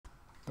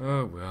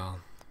Oh well.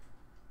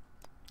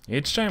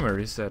 Each time I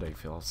reset I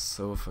feel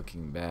so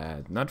fucking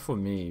bad. Not for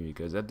me,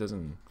 because that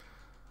doesn't...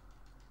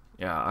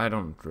 Yeah, I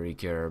don't really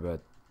care, but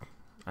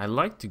I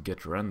like to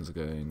get runs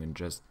going and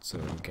just so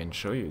I can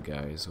show you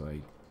guys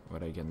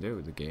what I can do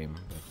with the game.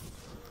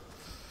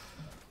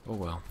 But oh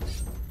well.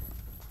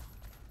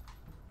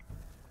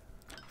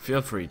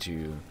 Feel free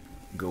to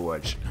go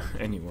watch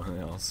anyone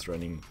else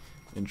running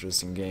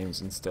interesting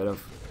games instead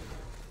of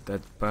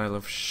that pile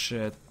of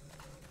shit.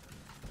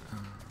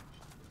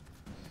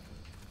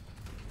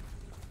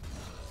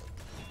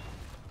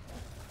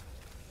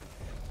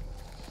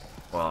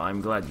 Well,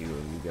 I'm glad you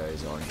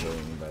guys are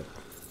enjoying, but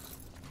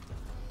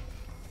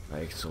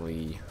I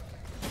actually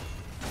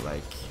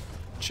like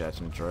chat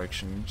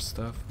interaction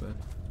stuff, but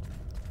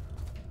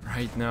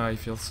right now I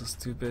feel so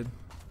stupid.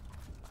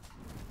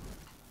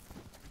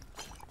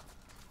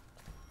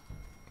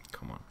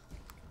 Come on.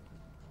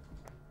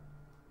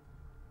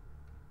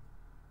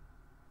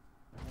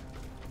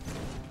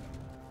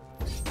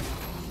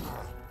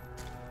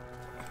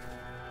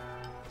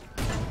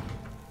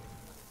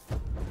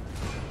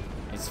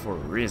 It's for a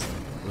reason.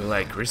 We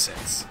like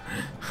resets.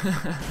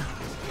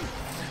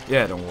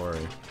 Yeah, don't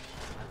worry.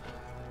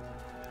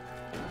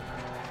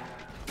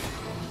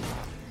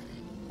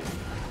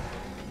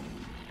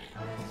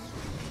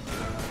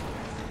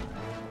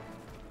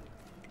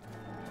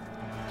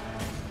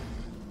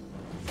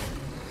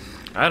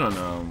 I don't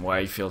know why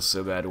I feel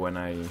so bad when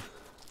I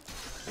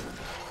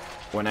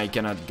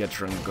cannot get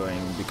run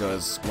going,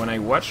 because when I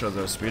watch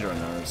other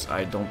speedrunners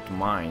I don't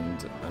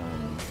mind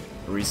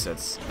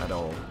resets at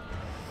all.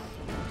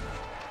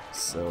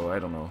 So I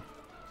don't know.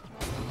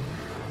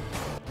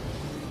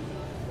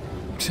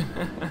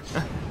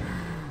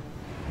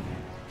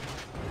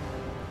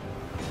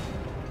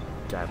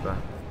 Kappa.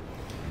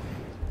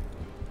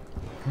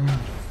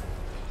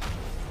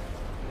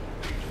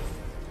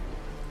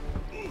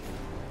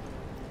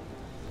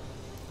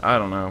 I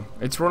don't know.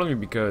 It's probably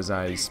because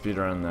I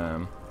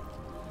speedrun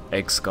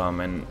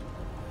XCOM, and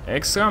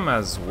XCOM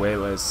has way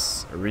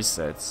less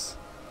resets.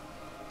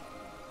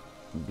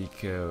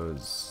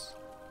 Because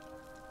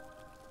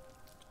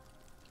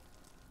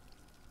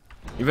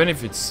even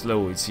if it's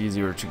slow, it's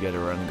easier to get a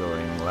run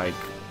going. Like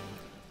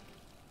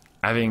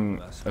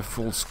having a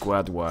full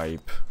squad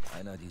wipe,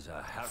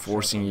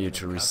 forcing you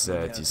to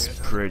reset is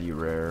pretty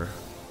rare.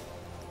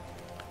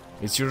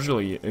 It's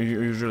usually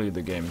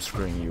the game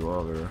screwing you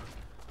over.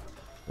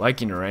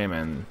 Like in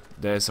Rayman,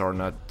 deaths are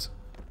not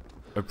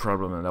a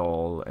problem at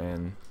all,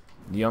 and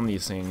the only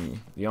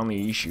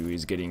issue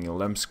is getting a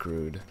lump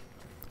screwed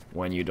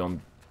when you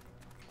don't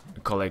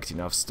collect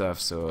enough stuff,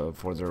 so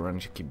for the run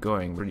to keep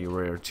going. Pretty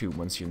rare too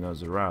once you know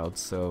the route,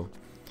 so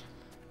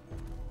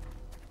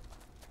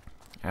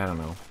I don't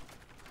know.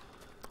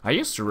 I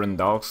used to run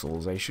Dark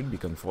Souls, I should be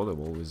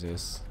comfortable with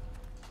this.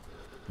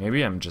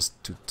 Maybe I'm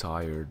just too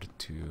tired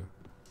to...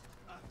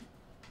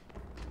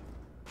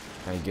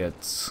 I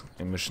get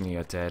emotionally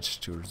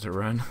attached to the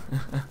run.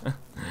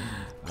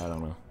 I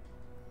don't know.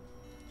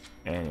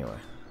 Anyway,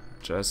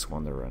 just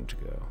want the run to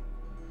go.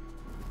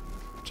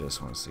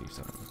 Just want to save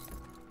time.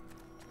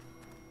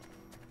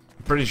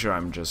 I'm pretty sure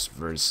I'm just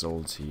very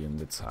salty and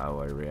that's how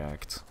I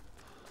react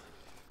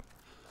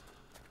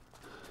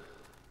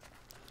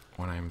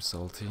when I'm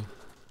salty.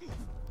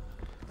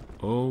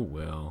 Oh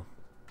well.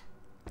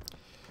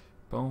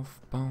 Bof,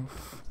 bof,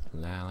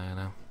 la la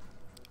la.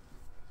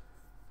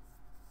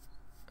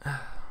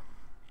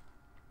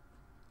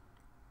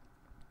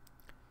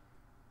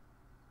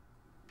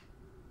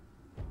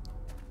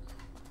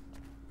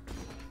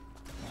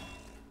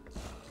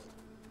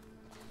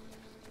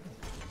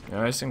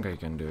 Yeah, I think I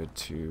can do it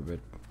too, but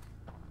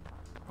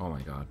oh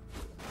my god.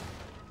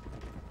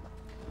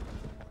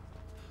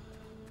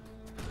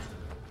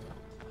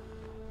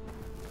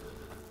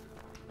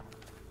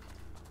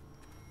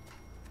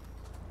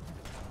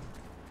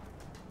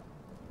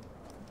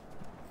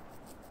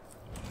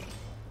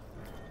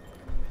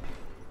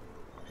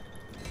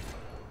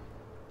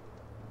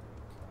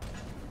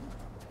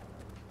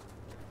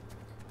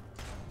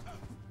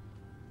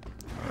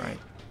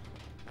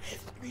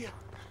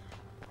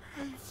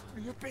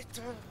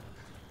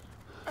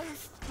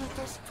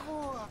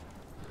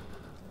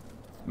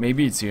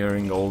 Maybe it's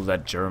hearing all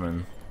that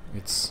German.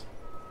 It's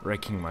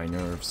wrecking my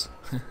nerves.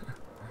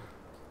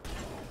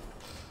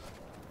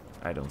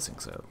 I don't think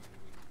so.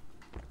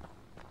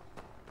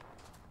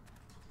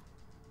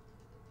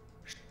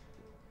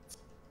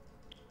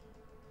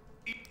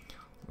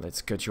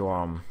 Let's cut your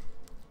arm.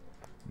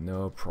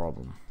 No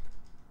problem.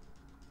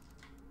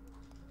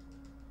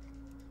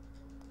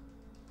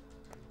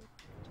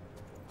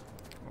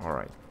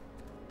 Alright.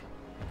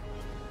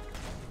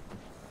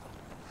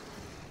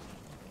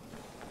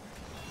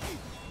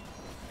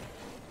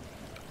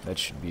 That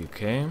should be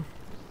okay.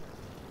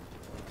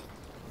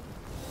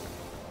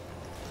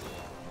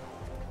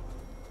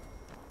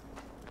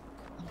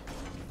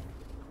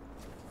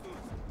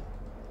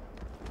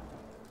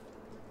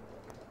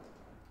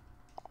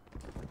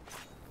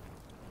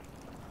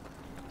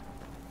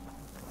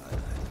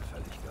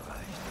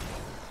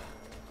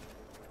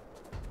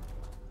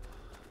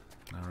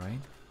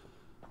 Alright.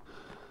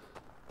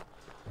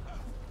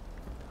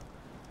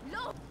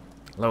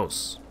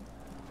 Los.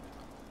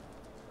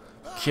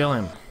 Kill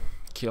him.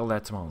 Kill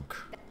that monk.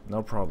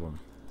 No problem.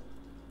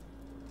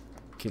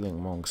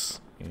 Killing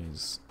monks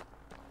is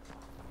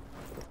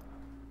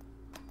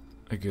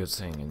a good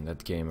thing in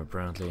that game,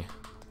 apparently.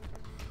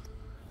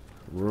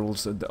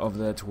 Rules of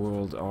that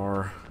world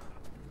are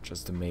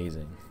just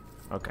amazing.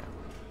 Okay.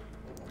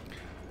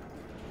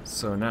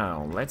 So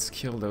now, let's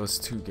kill those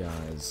two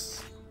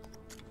guys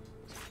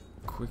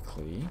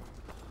quickly.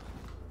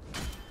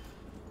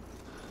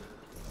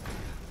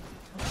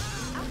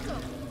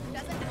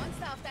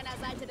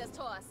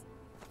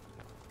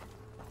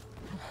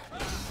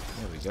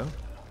 There we go.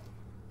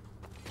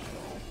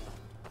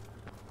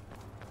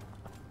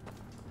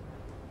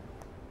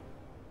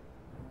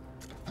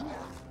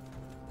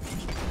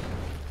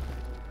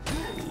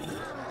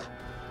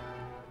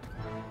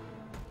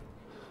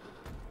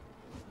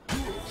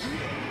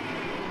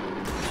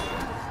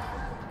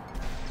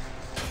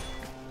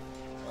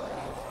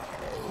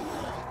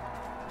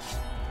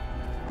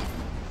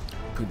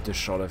 Put the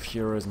shot of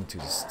heroes into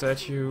the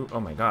statue.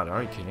 Oh my god,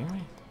 are you kidding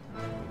me?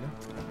 There we go.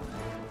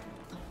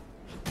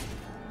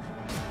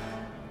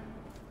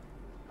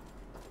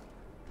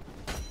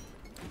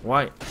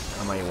 Why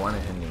am I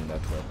one-handing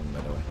that weapon,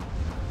 by the way?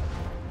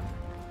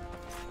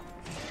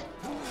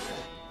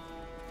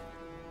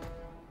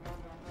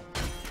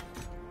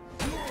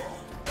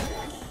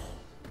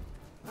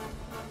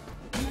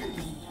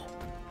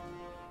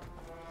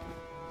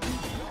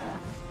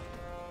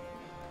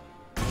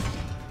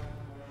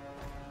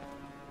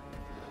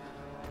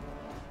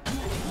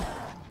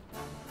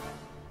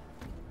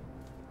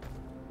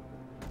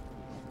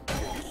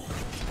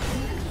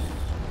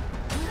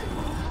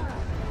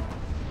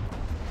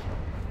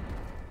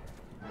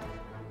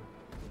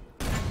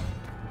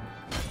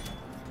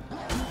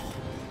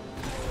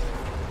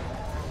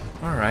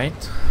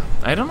 Alright,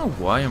 I don't know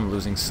why I'm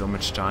losing so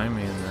much time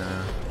in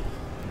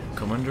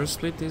Commander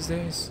Split these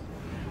days.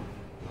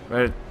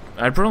 But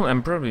I'm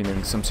probably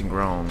doing something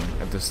wrong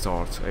at the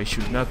start. I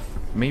should not,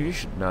 maybe I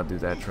should not do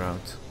that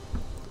route.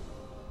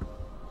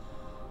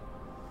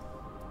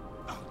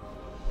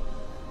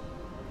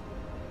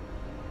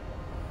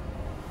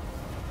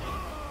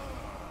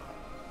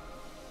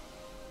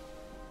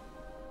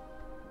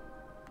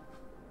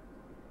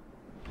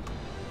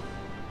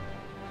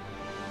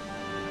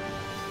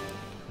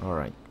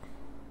 Alright.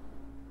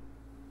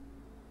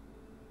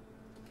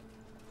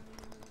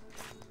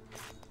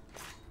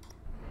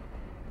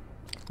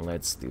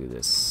 Let's do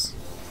this.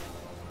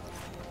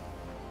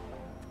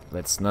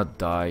 Let's not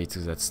die to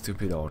that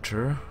stupid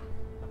archer.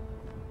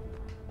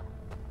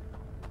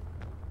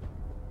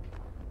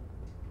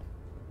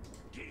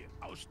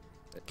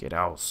 Get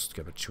out,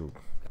 Capachu.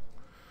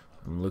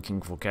 I'm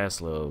looking for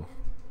Caslo.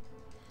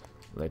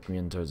 Let me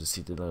enter the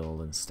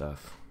citadel and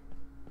stuff.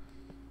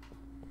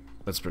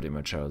 That's pretty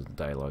much how the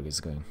dialogue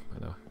is going, by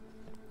the way.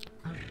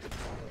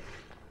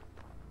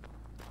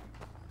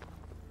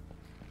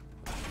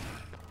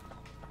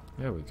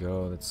 There we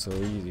go, that's so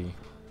easy.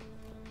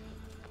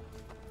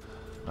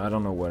 I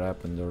don't know what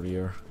happened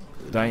earlier.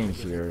 Dying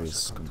here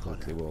is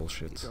completely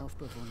bullshit.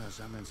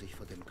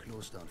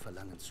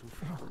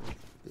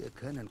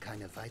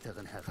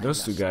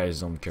 Those two guys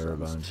don't care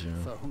about you.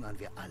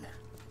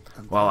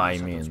 Well, I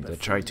mean, they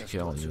try to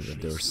kill you,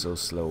 but they're so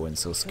slow and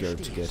so scared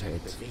to get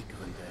hit.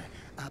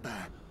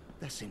 Aber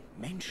das sind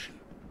Menschen.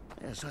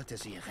 Sollte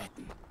sie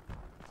retten.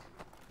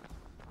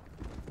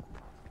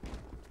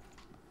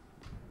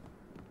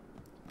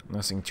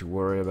 Nothing to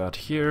worry about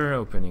here.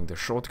 Opening the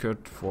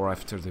shortcut for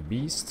after the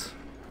beast.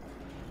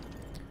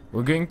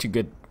 We're going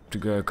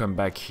to come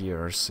back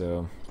here,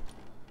 so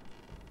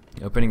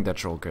opening that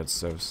shortcut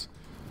saves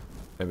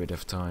a bit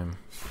of time.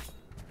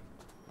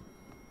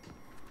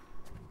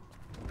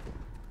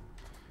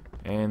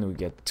 And we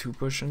get 2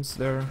 potions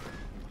there.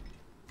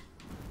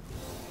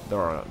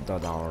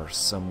 That are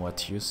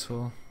somewhat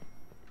useful.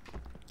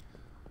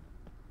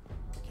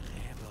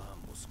 Gräber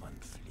muss man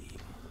pflegen.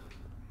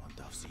 Man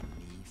darf sie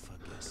nie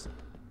vergessen.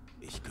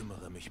 Ich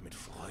kümmere mich mit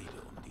Freude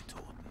die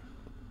Toten,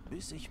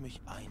 bis ich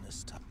mich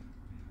eines Tages.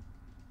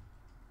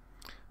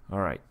 All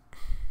right.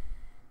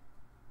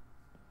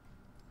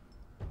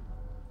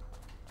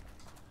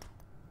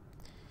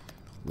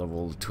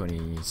 Level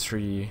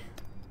 23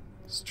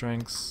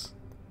 strengths.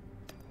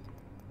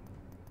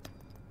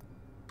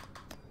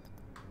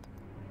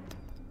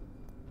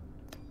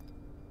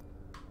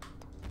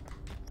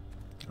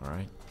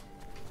 Alright.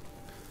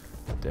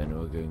 Then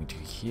we're going to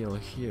heal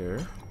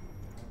here.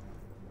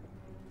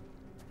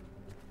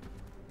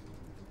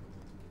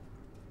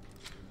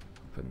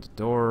 Open the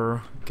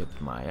door,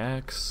 get my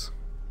axe.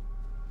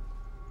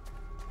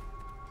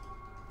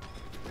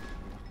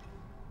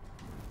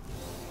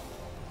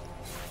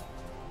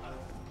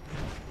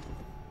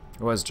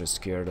 I was just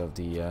scared of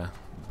the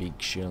big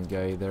shield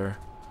guy there.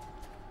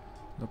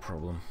 No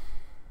problem.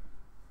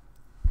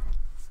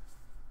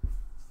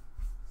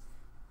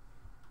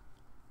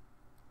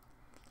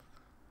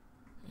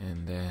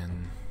 And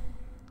then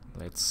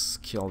let's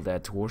kill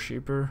that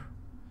worshipper.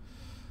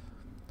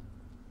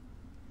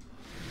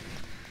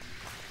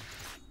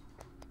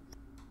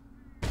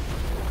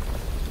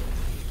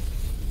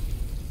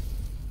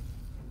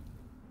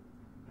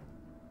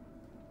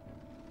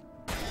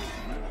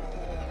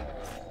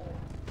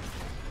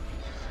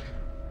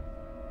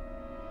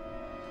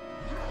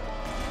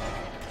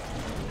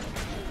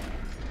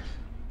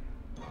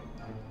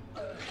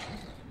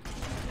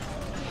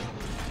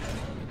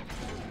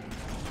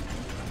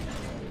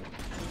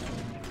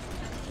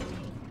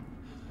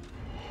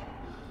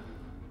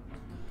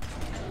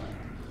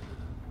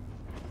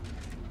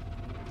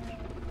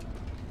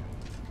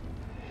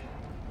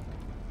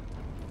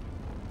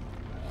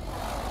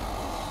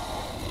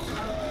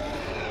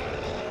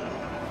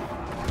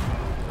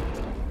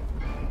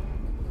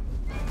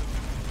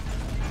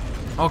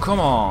 Oh,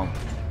 come on!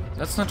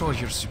 That's not what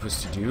you're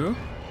supposed to do.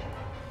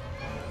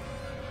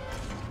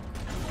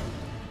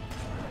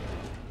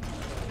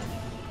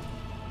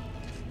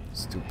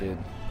 Stupid.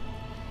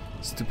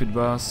 Stupid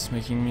boss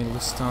making me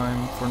lose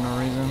time for no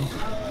reason.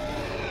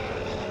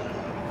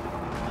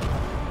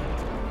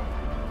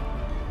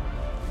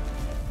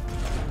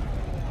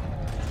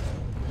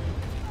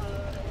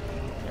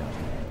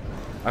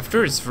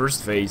 After his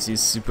first phase,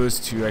 he's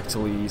supposed to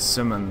actually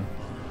summon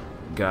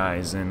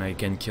guys, and I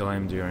can kill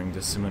him during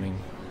the summoning.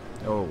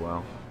 Oh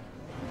wow.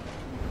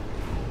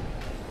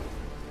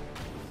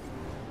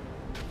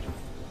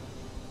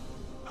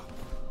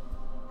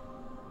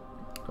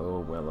 Oh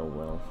well, oh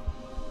well.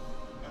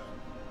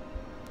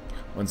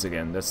 Once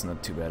again, that's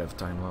not too bad of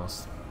time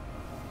lost.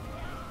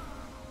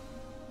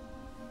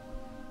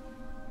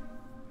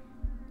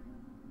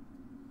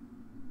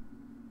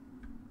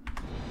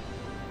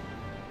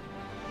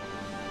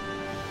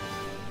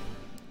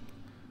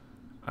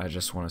 I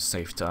just want to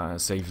save time,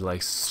 save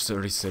like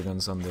 30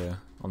 seconds on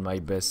my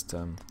best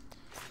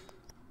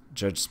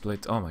judge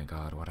split. Oh my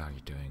god, what are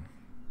you doing?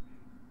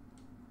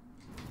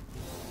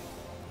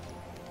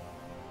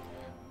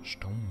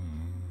 Stom.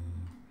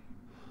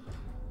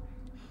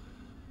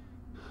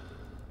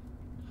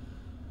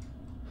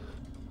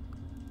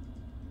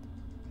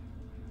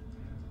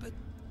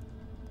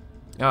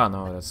 Ah,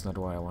 no, that's not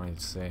what I wanted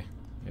to say.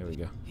 Here we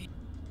go.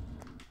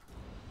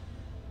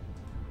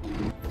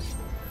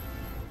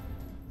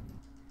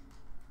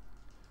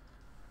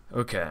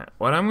 Okay,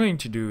 what I'm going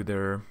to do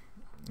there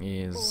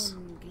is,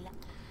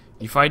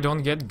 if I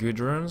don't get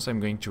good runs, I'm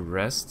going to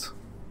rest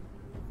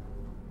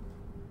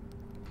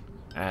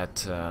at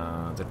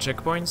the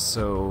checkpoints,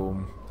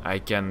 so I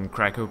can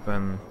crack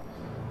open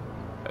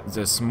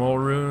the small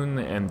rune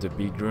and the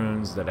big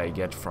runes that I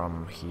get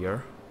from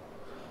here.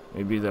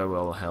 Maybe that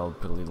will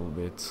help a little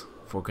bit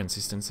for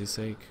consistency's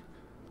sake.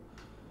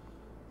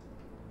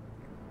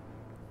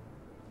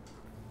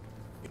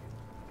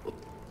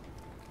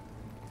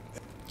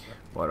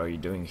 What are you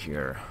doing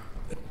here?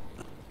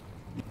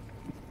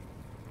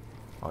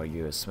 Are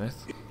you a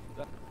smith?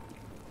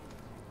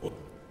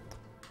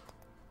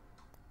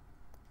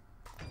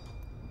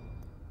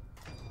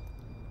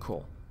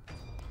 Cool.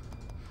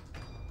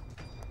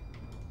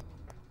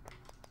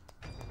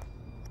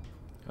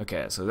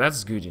 Okay, so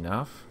that's good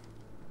enough.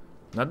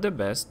 Not the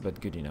best,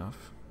 but good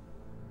enough.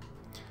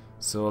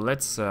 So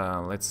let's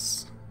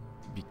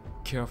be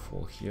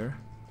careful here.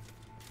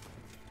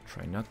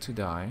 Try not to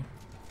die.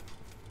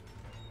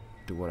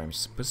 Do what I'm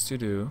supposed to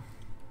do.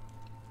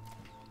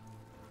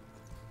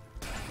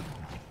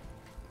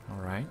 All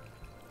right.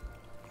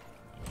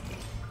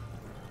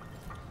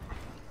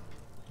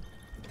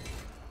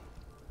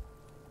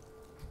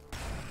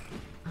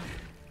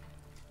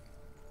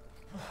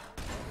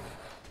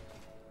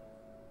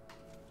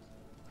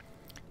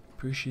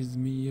 Pushes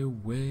me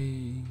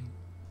away.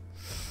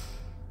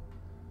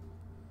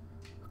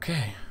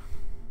 Okay.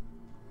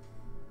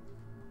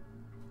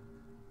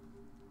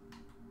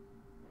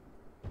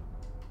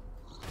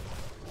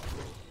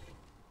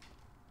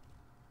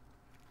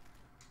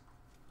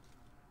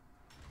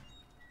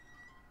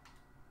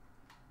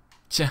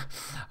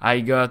 I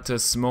got a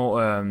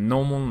small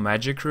normal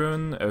magic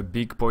rune, a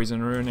big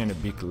poison rune, and a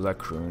big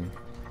luck rune.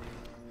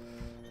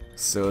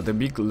 So the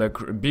big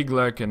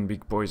luck and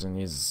big poison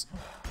is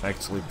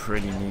actually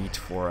pretty neat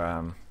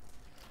for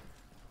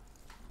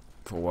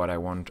what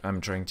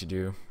I'm trying to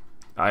do.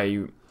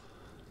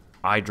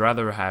 I'd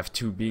rather have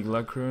 2 big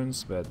luck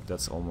runes, but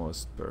that's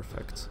almost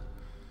perfect.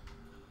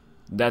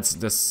 That's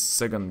the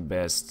second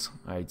best,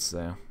 I'd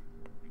say.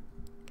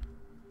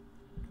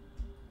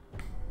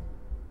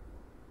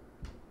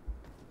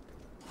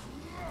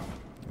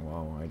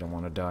 Wow, I don't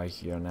want to die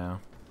here now.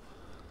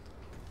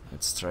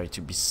 Let's try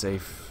to be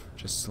safe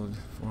just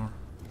for...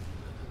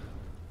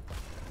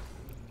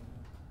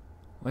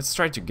 Let's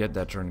try to get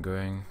that turn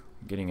going.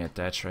 Getting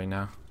attached right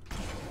now.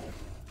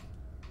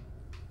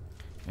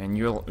 And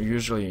you'll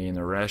usually in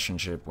a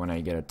relationship, when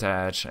I get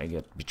attached, I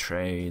get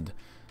betrayed,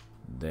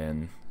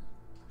 then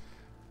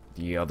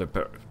the other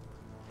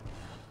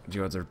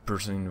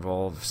person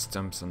involved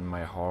stumps on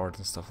my heart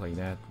and stuff like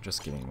that.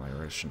 Just kidding, my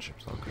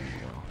relationship's all going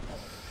well.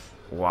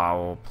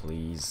 Wow,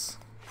 please.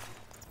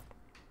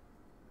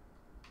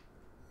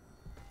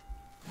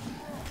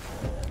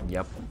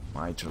 Yep,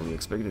 I totally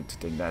expected to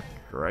take that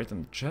right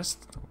on the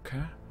chest.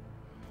 Okay.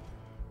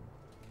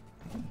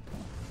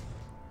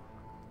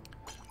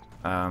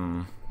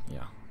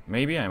 Yeah,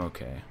 maybe I'm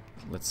okay.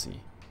 Let's see.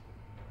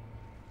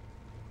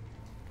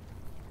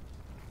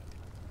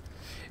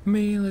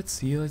 Let's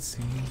see.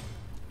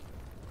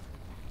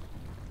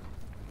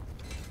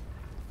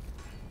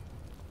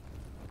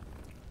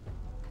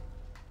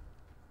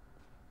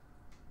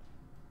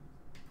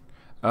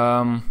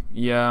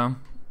 Yeah.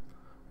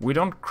 We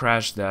don't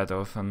crash that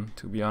often,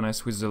 to be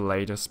honest. With the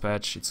latest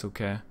patch, it's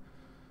okay.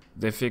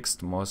 They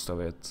fixed most of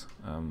it.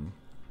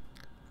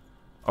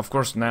 Of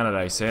course, now that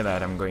I say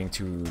that, I'm going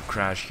to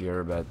crash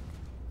here, but...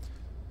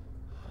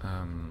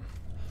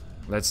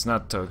 let's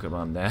not talk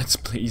about that,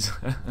 please.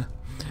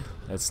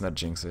 Let's not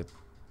jinx it.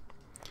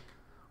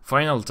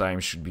 Final time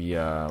should be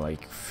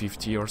like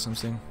 50 or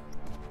something.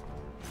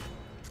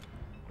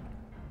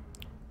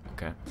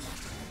 Okay.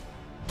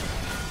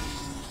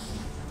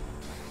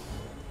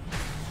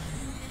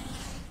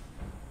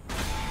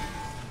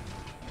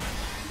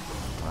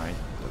 Alright,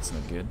 that's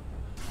not good.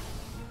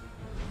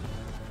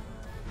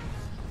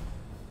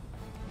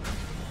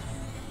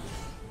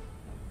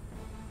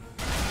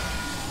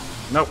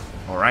 Nope.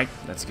 Alright,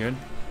 that's good.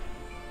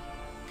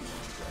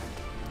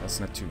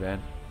 That's not too bad.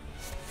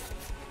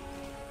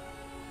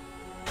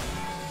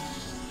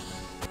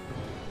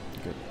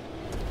 Good.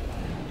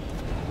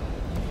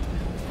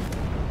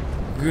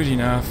 Good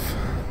enough.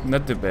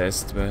 Not the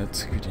best,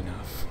 but good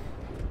enough.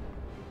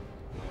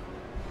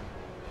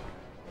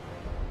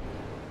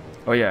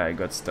 Oh yeah, I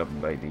got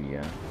stopped by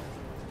the...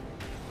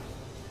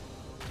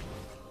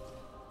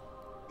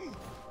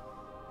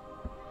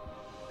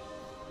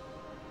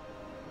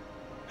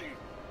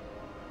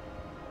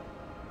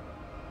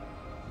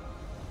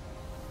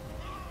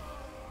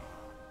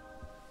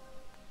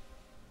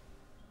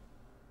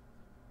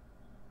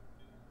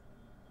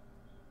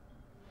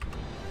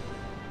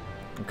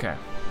 Okay.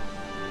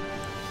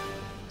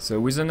 So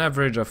with an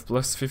average of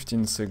plus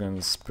 15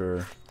 seconds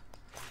per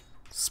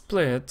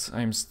split,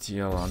 I'm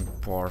still on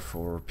par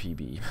for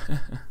PB.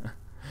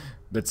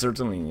 But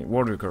certainly,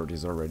 world record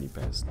is already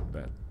passed,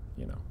 but,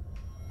 you know,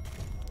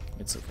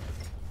 it's okay.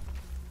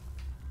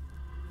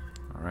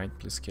 Alright,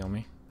 please kill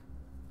me.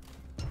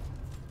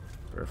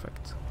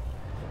 Perfect.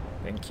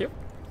 Thank you.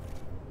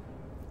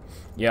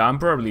 Yeah, I'm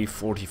probably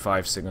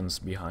 45 seconds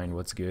behind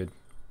what's good.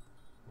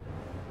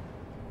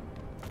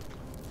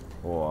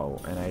 Wow,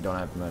 and I don't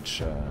have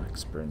much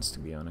experience, to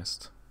be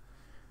honest.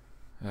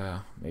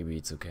 Maybe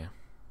it's okay.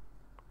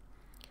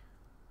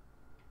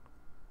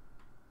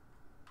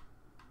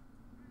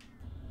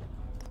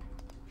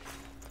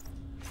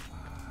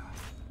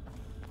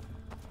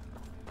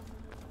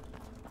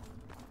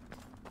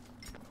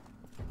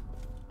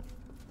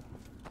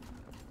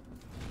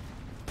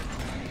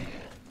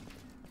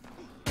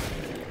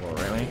 Oh,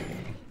 really?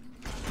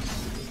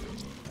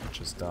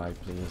 Just die,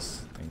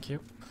 please. Thank you.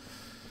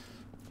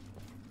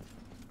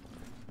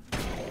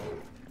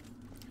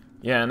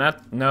 Yeah,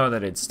 now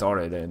that it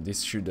started,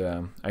 this should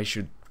I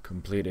should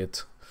complete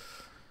it.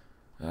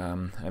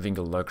 Having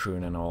a luck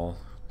rune and all.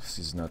 This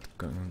is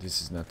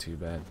not too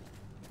bad.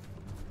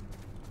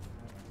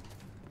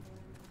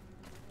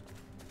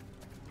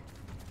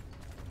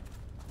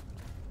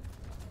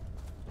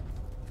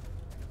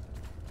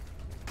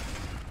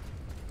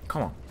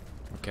 Come on.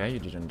 Okay, you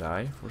didn't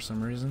die for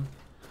some reason.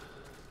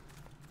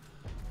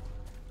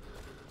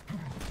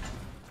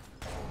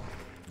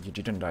 You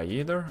didn't die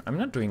either? I'm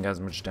not doing as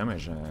much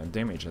damage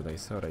as I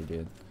thought I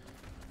did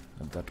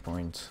at that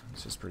point.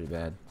 It's just pretty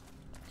bad.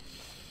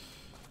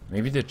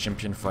 Maybe the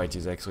champion fight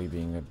is actually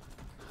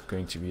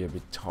going to be a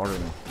bit harder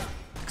than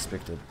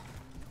expected.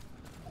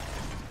 Yeah,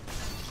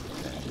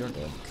 you're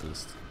dead at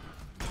least.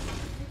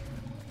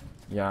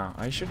 Yeah,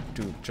 I should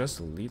do just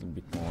a little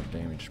bit more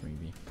damage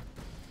maybe.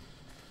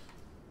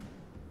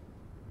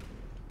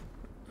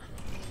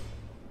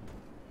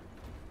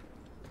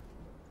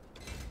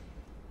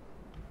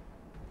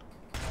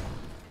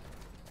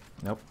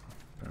 Nope.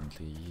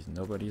 Apparently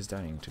nobody is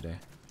dying today.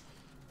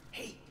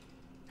 Hey!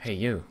 Hey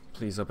you,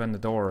 please open the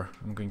door.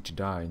 I'm going to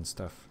die and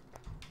stuff.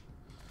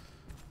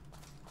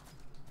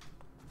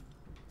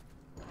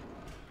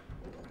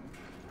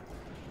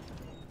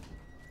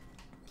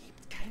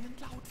 Gebt keinen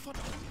Laut von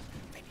unten.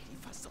 Wenn ihr die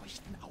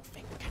Verseuchten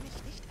aufweckt, kann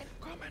ich nicht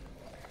entkommen.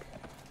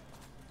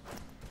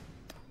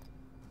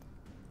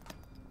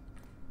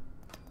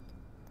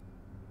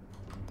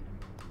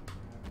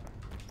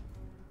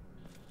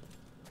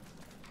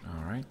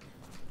 Alright.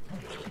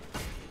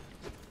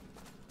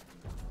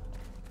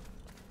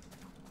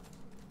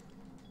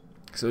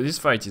 So this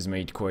fight is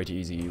made quite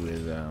easy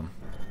with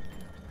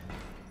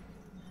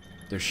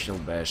the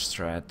shield bash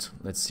strat.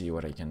 Let's see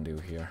what I can do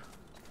here.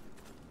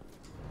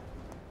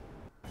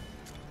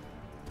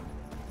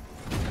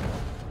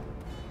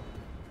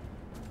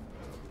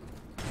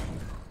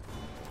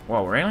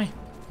 Whoa, really?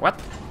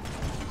 What?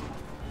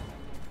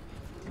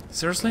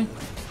 Seriously?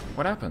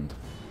 What happened?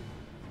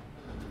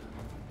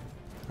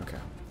 Okay.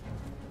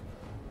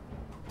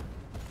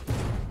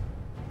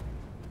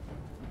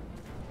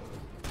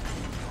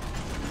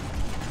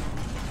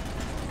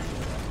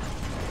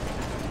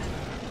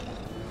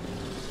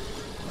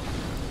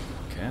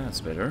 Okay,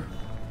 that's better.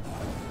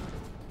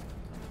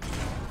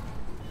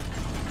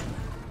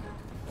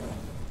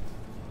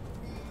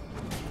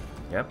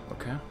 Yep,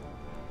 okay.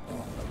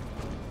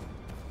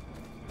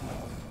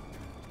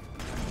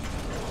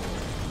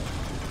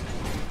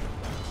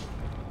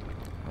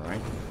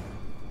 Alright.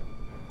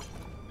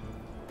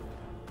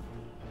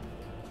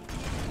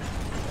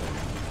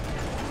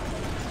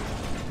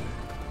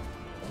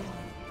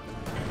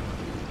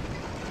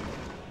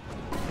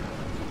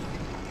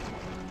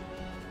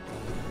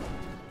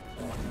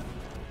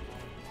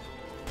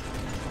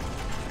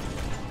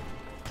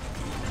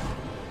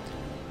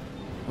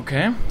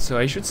 Okay, so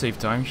I should save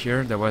time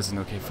here. That was an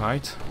okay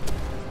fight.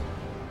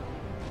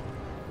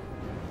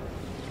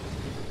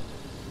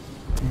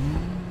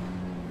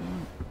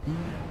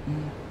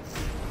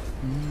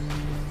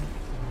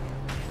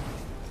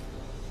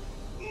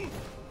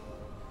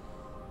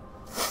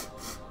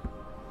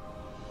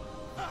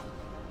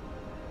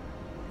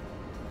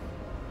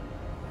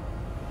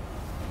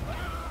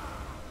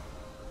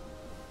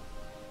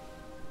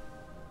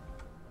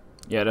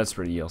 Yeah, that's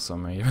pretty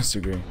awesome, I must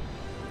agree.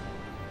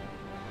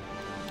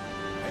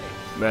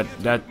 But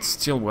that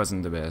still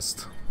wasn't the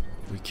best.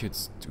 We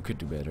could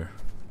do better.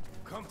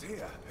 Kommt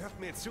her, hört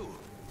mir zu.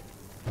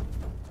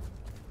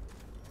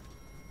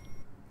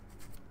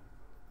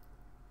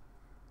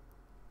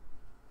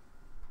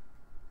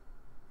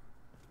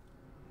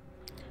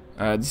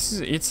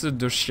 It's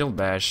the shield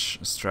bash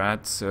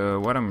strat. So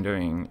what I'm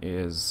doing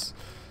is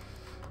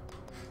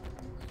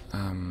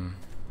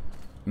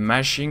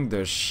mashing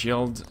the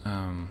shield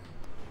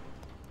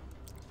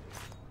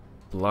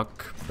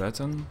block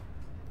button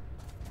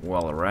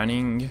while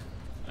running,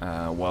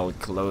 while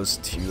close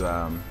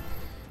to.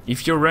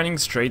 If you're running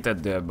straight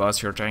at the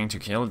boss you're trying to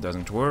kill, it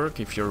doesn't work.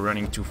 If you're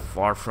running too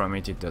far from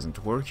it, it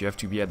doesn't work. You have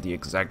to be at the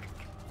exact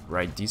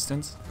right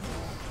distance.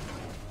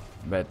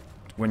 But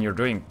when you're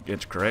doing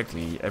it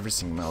correctly,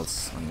 everything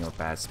melts on your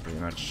path pretty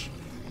much.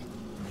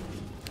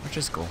 Which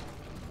is cool.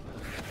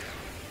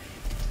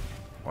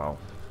 Wow.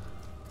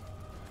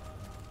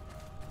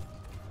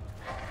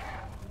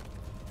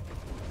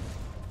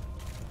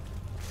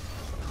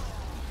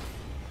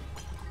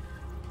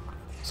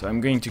 So I'm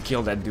going to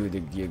kill that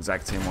dude the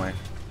exact same way.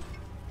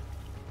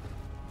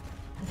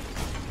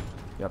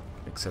 Yep,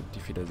 except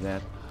if he does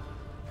that.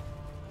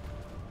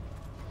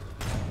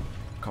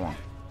 Come on.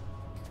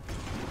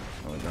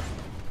 There we go.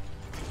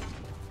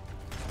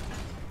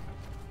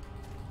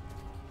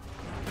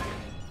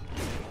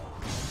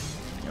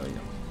 There we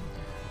go.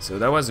 So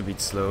that was a bit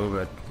slow,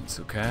 but it's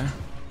okay.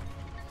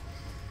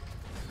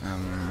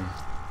 I'm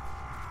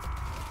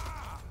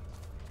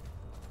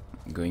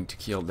going to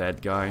kill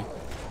that guy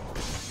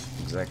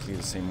exactly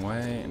the same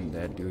way, and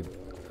that dude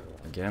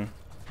again.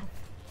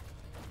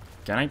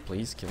 Can I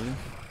please kill you?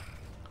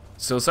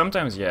 So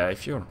sometimes, yeah,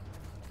 if you're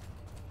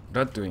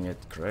not doing it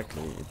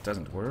correctly, it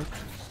doesn't work.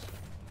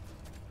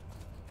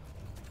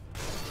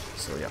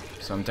 So yeah,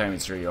 sometimes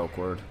it's really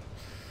awkward.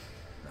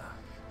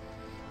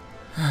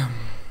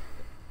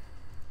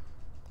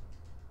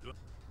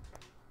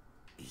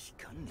 Ich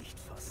kann nicht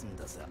fassen,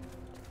 dass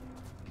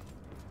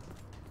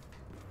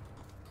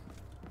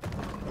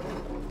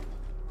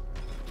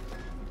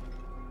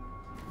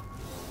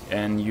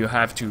And you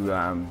have to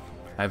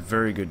have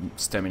very good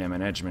stamina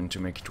management to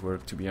make it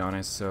work, to be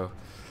honest. So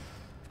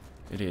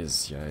it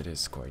is, yeah, it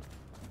is quite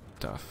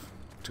tough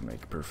to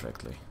make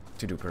perfectly,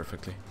 to do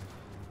perfectly.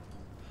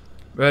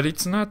 But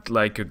it's not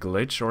like a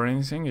glitch or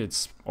anything.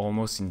 It's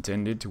almost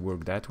intended to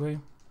work that way.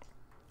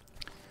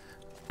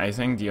 I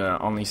think the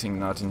only thing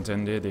not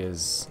intended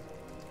is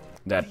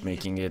that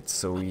making it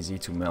so easy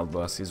to melt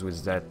bosses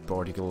with that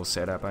particular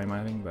setup I'm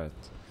having, but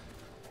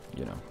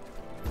you know,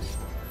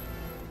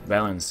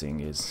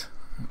 balancing is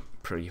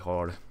pretty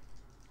hard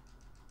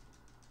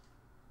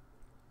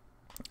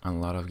on a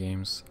lot of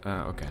games.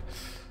 Okay,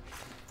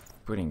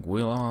 putting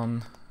wheel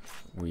on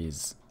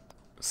with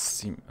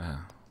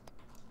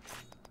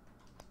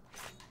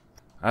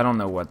I don't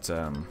know what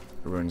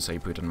runes I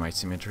put on my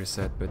symmetry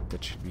set, but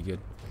that should be good.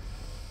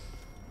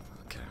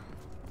 Okay.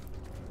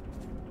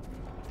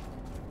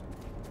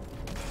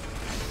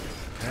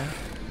 Okay,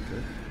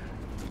 good.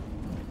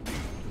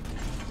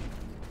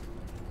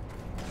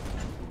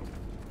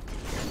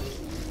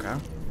 Okay.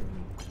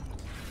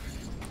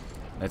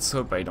 Let's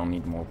hope I don't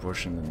need more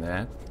potion than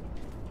that.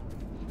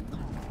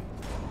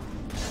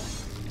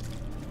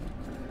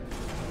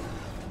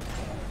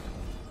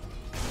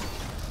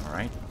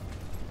 Alright.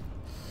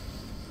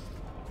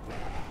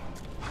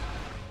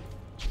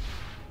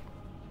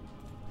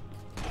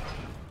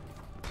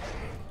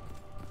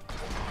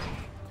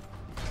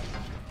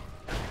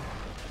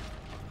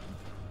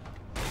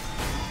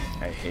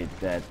 I hate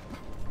that.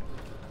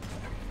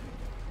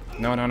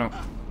 No, no, no.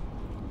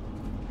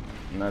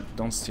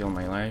 Don't steal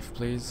my life,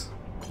 please.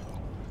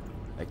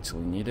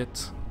 Actually need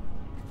it.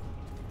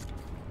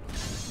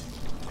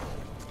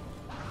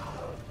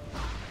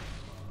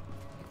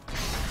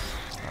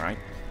 Alright,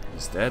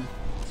 he's dead.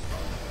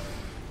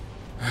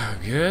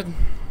 Good.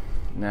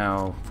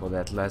 Now for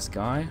that last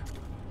guy.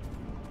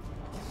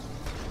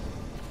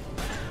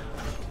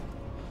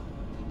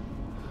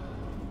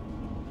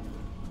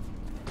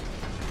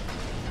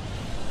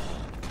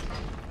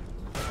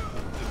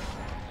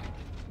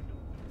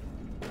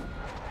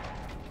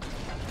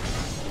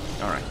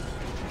 Alright.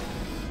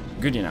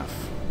 Good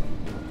enough.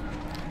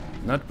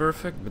 Not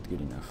perfect, but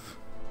good enough.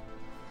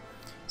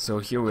 So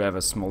here we have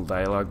a small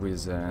dialogue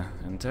with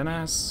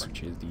Antanas,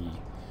 which is the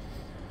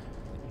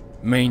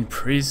main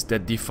priest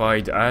that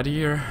defied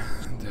Adir,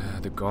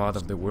 the god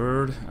of the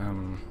world.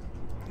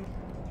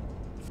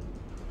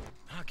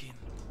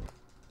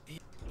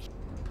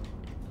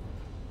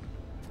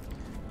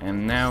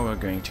 And now we're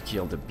going to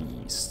kill the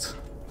beast.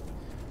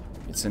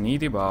 It's an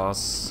easy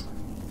boss,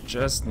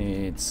 just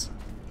needs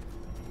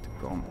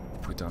to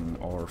put on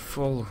our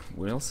full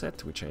wheel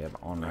set, which I have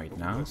on right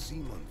now,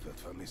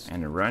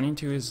 and run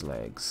into his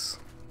legs.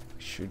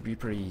 Should be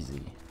pretty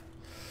easy.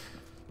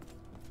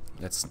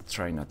 Let's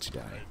try not to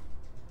die.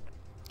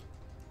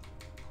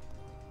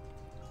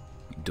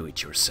 Do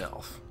it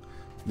yourself.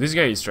 This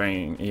guy is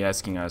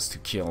asking us to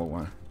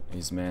kill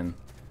his men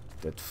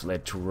that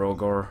fled to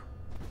Rogor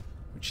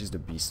which is the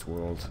beast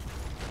world,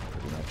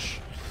 pretty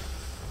much.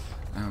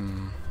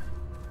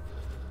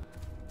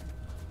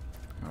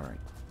 Alright.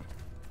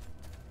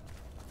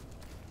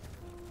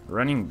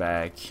 Running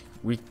back,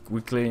 we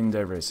cleaned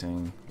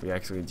everything. We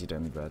actually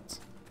didn't, but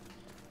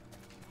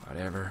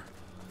whatever.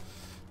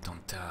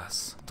 Don't tell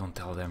us. Don't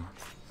tell them.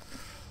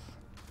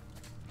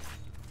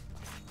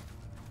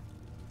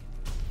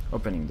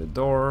 Opening the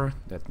door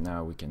that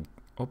now we can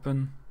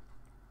open.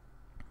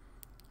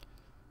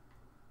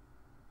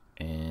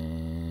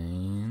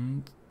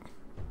 And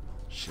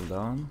shield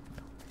on.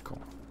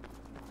 Cool.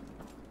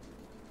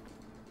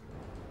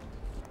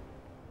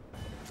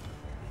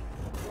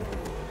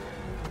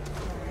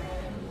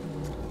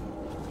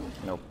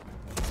 Nope.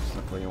 It's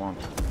not what you want.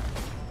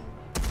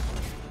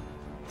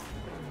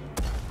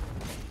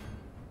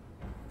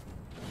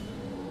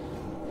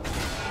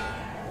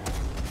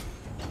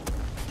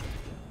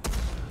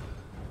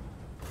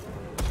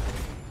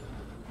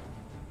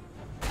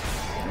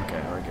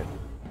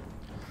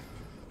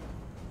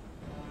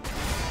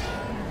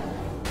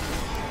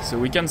 So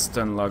we can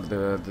stun lock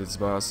this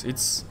boss.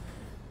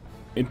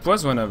 It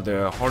was one of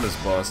the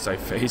hardest boss I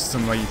faced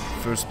on my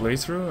first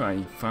playthrough.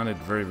 I found it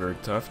very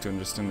tough to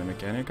understand the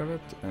mechanic of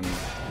it, and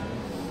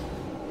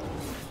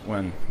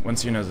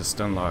once you know the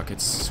stun lock,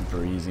 it's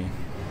super easy.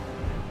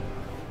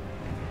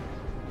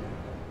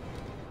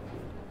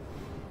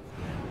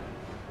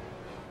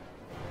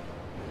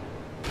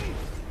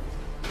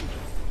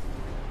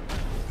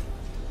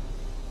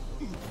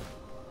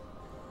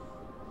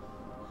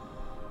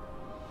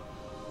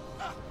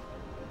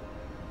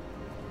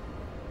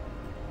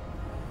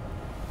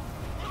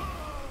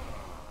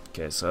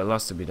 Okay, so I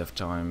lost a bit of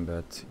time,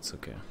 but it's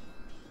okay.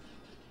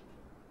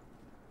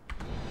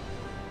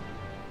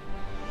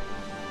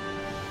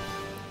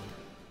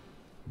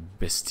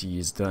 Bestie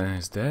is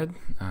dead.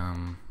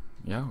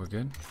 Yeah, we're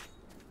good.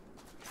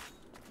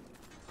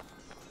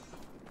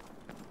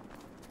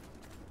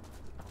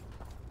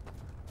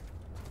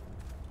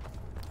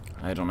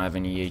 I don't have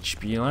any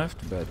HP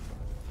left, but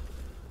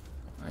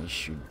I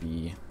should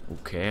be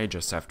okay. I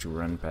just have to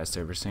run past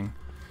everything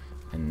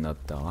and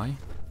not die.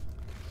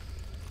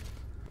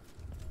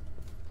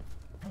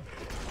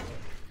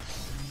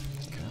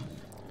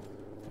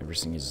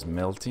 Everything is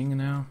melting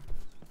now.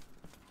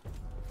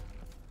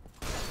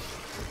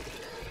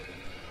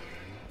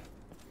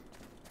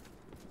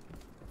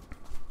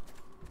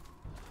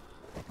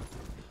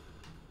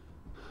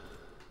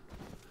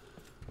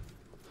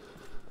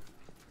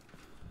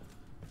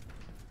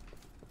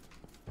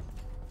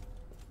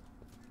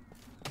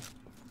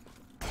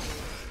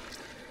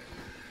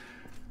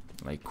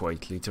 Like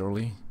quite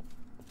literally.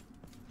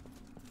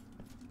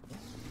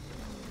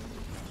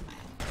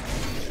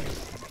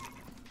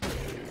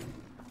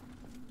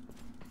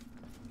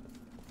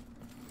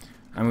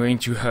 I'm going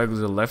to hug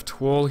the left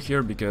wall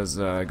here because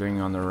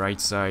going on the right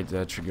side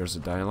triggers a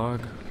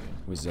dialogue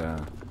with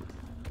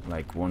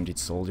like wounded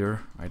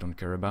soldier I don't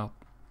care about.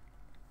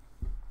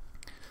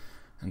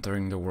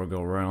 Entering the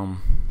Wargle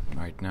realm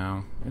right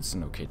now. It's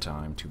an okay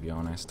time, to be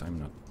honest.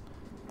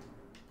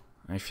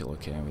 I feel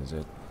okay with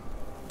it.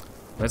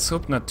 Let's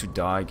hope not to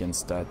die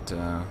against that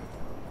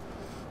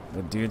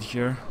dude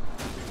here.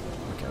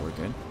 Okay, we're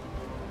good.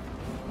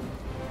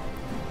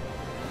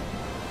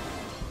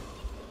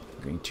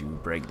 Going to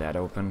break that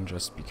open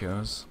just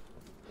because.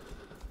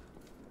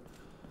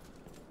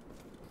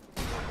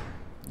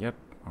 Yep,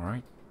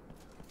 alright.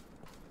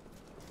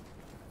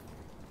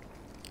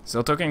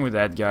 So talking with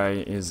that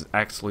guy is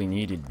actually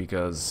needed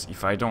because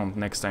if I don't,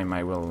 next time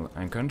I will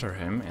encounter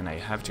him, and I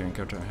have to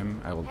encounter him,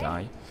 I will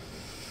die.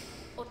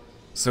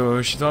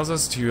 So she tells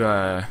us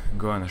to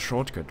go on a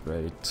shortcut,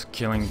 but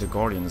killing the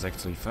Guardian is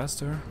actually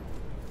faster.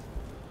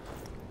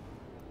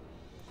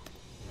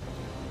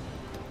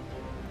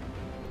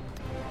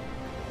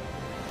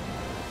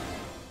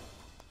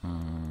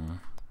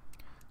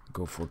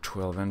 Go for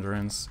 12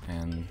 endurance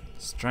and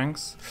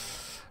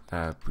strength.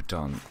 Put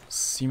on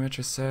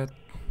symmetry set.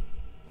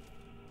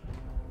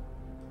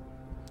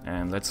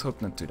 And let's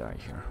hope not to die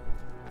here.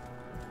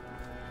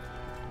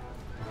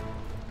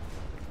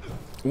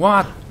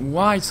 What?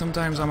 Why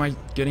sometimes am I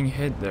getting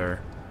hit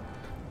there?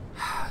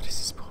 This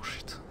is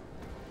bullshit.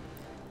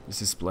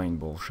 This is plain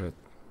bullshit.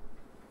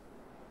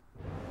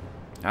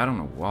 I don't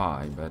know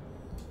why, but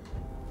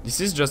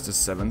this is just a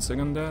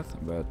 7-second death,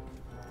 but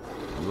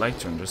I'd like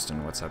to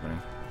understand what's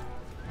happening.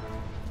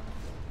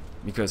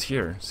 Because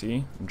here,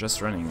 see? I'm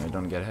just running, I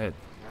don't get hit.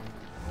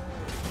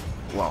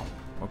 Wow,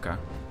 okay.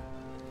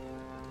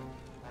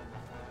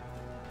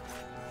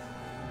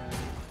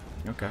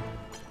 Okay.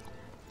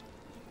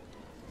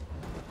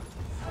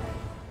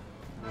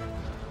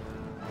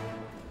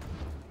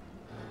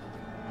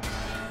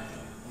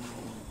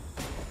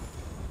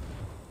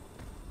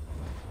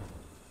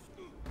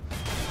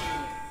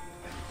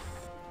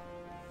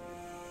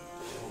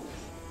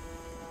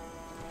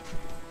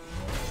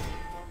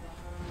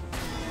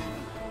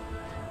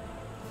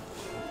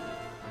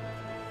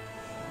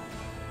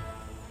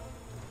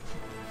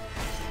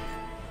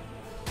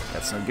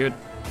 That's not good.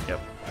 Yep.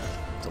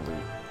 Delete.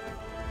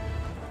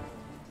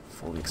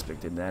 fully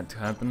expected that to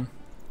happen.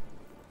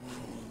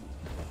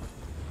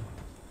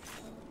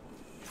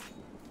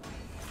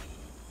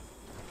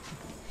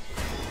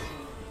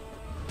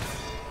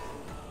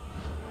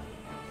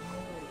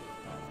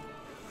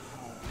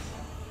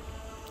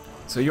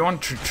 So you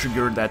want to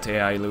trigger that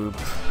AI loop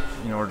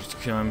in order to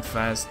kill him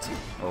fast?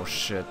 Oh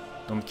shit,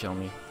 don't kill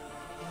me.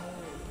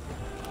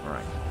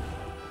 Alright.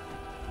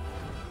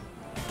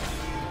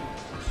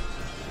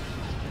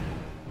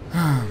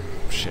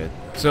 Shit.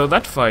 So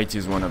that fight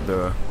is one of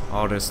the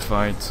hardest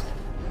fights.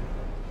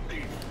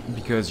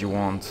 Because you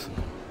want...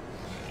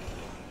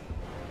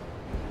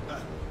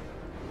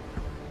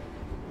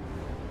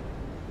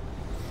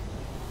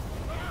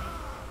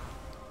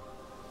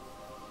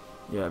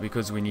 Yeah,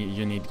 because you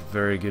need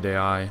very good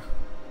AI.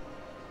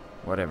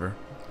 Whatever.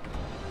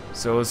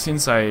 So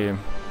since I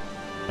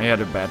had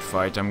a bad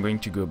fight, I'm going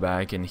to go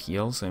back and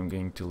heal, so I'm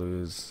going to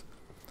lose...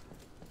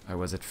 I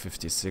was at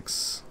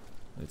 56.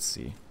 Let's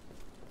see.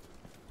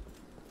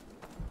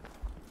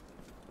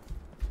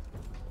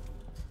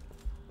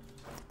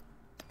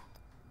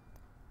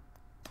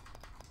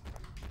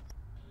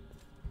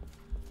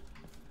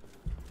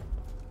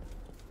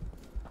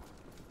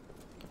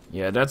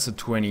 Yeah, that's a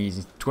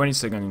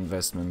 20-second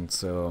investment,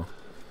 so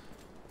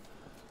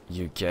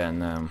you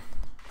can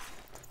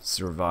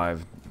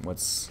survive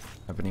what's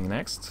happening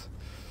next.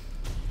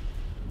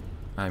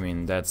 I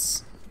mean,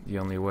 that's the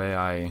only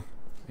way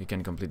you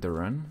can complete the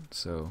run,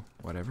 so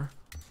whatever.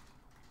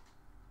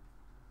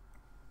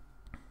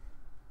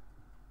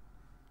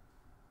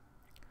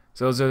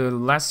 So the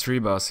last 3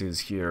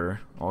 bosses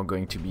here are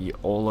going to be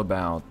all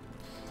about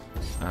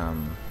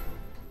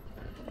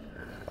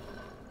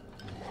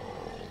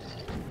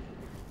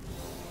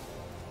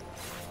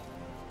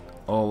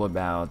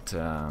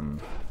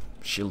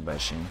shield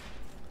bashing.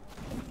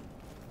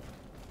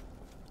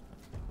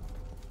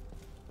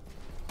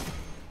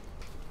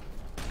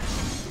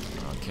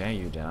 Okay,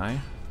 you die.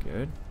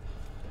 Good.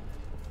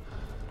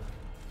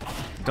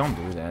 Don't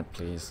do that,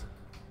 please.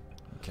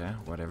 Okay,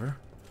 whatever.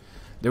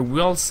 The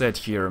wheel set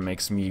here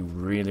makes me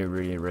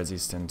really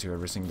resistant to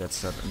everything that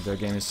the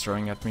game is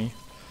throwing at me.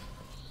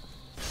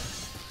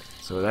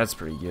 So that's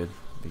pretty good,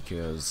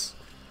 because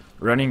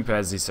running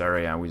past this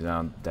area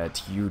without that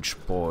huge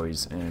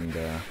poise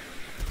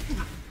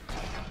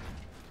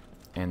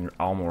and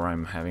armor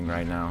I'm having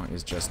right now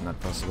is just not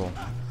possible.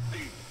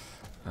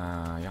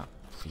 Yeah,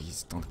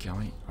 please don't kill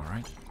me.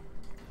 Alright.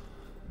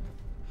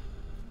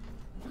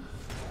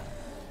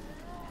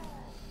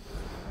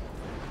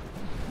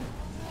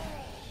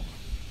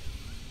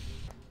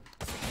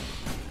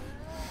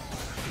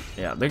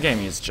 Yeah, the game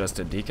is just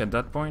a dick at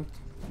that point.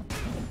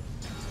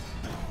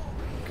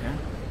 Okay.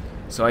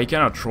 So I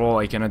cannot troll,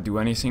 I cannot do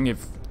anything.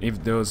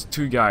 If those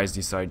 2 guys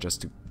decide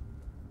just to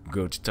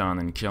go to town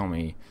and kill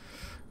me,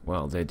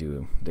 well, they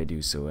do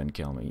so and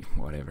kill me,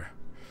 whatever.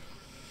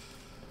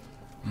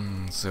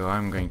 So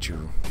I'm going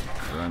to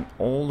run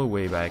all the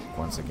way back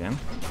once again.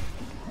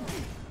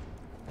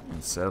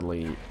 And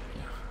sadly, yeah.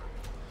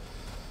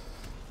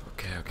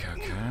 Okay.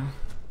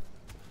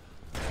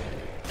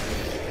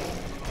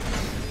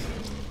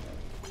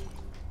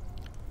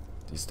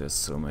 This does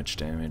so much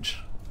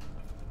damage.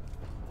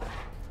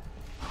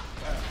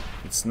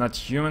 It's not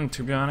human,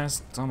 to be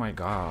honest. Oh my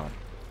god.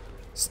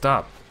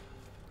 Stop.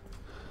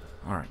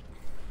 Alright.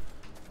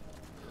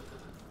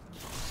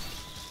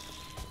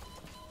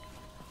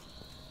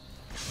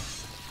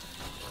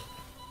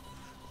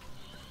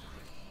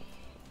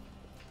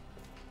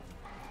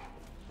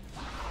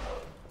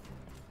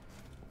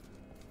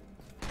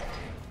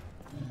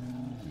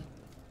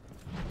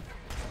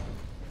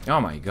 Oh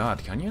my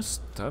god, can you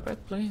stop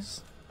it,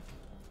 please?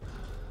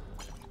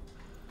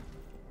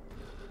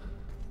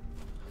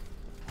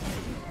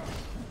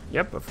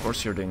 Yep, of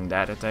course you're doing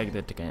that attack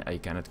that I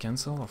cannot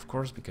cancel, of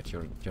course, because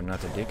you're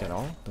not a dick at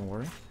all. Don't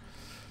worry.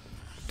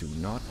 Do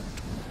not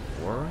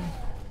worry.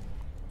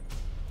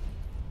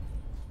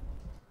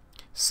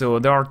 So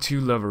there are 2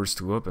 levers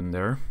to open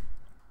there.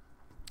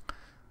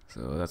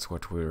 So that's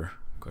what we're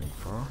going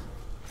for.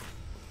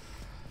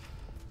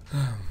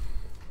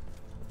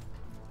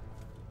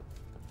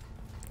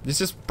 This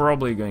is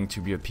probably going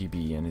to be a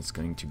PB, and it's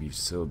going to be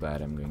so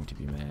bad I'm going to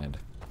be mad.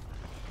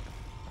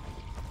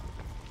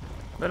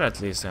 But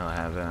at least I'll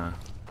have a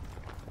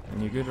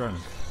new good run.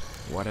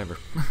 Whatever.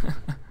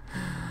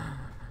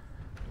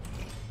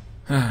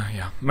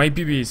 Yeah, my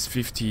PB is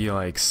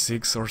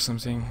 56 or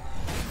something.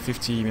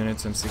 50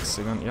 minutes and 6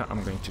 seconds. Yeah,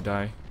 I'm going to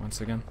die once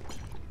again.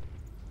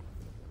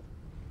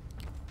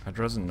 I'd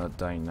rather not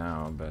die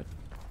now, but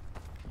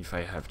if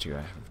I have to,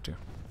 I have to.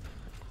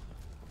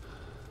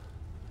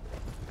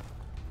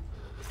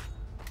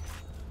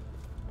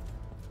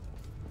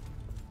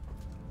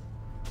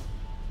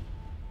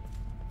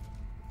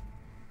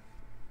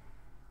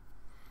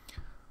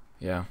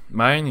 Yeah,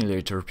 my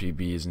annihilator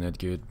PB is not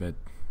good, but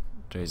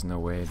there is no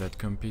way that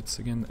competes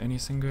against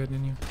anything good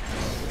in you.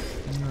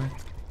 Anyway.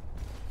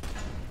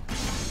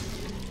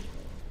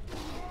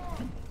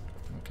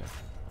 Okay.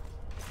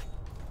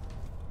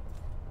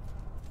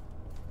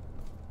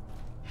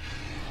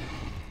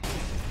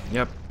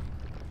 Yep.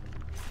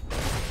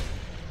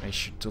 I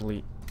should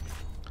totally...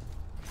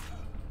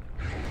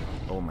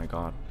 Oh my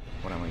god,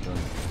 what am I doing?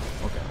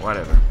 Okay,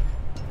 whatever.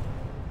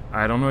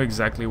 I don't know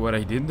exactly what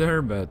I did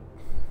there, but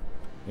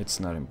it's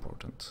not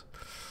important.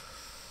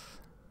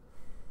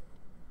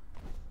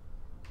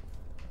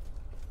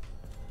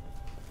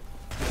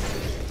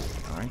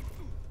 Alright.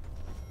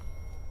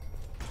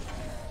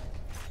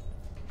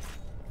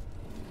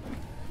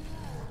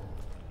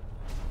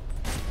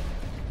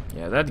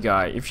 Yeah, that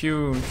guy, if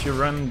you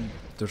run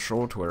the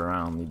short way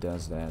around, he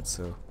does that,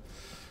 so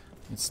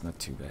it's not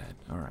too bad.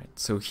 Alright,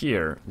 so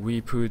here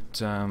we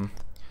put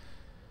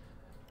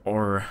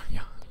or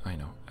yeah, I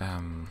know.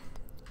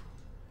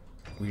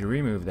 We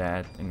remove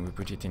that and we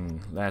put it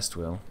in last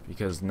will,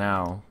 because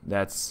now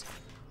that's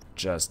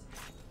just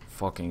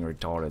fucking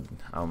retarded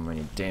how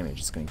many damage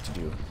it's going to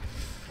do.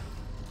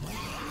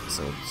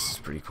 So it's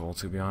pretty cool,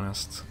 to be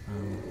honest.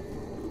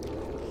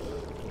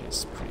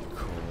 It's pretty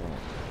cool.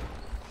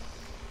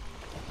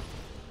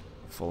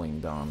 Falling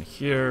down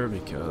here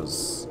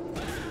because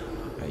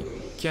I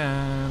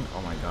can.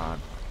 Oh my god.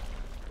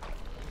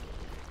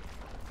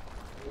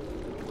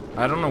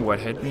 I don't know what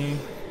hit me.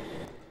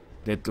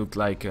 That looked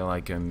like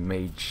a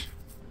mage.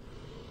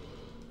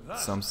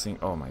 Something.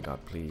 Oh my god,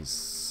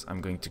 please.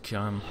 I'm going to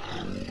kill him.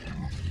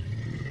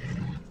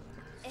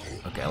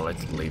 Okay, I'll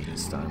let it leave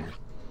this time.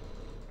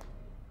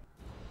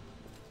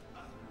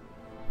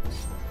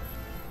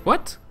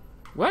 What?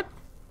 What?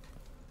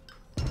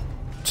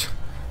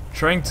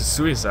 Trying to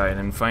suicide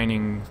and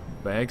finding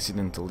by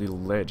accident a little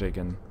ledge I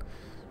can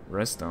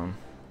rest on.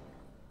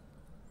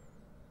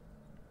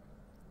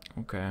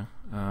 Okay,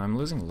 I'm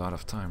losing a lot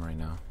of time right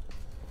now.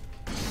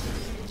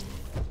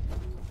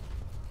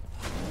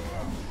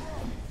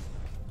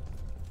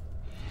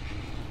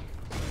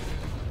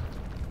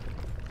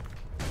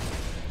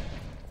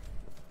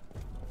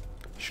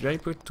 Should I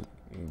put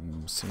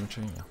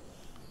symmetry? Yeah.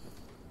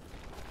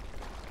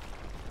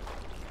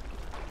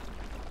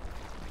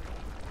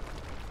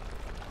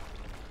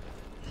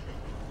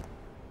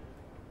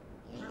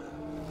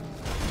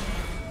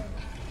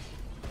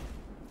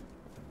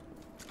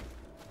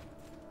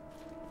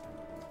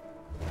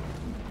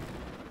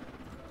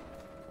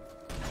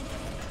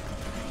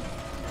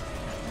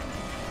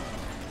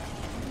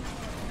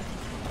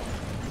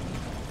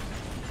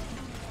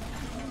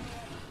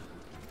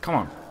 Come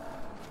on.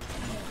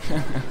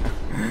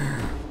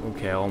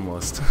 Okay,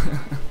 almost.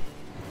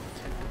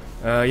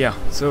 Yeah,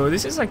 so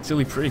this is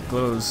actually pretty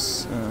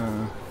close.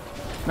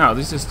 No,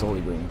 this is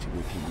totally going to be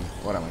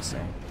PB. What am I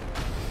saying?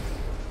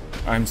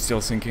 I'm still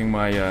thinking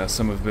my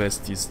sum of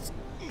best is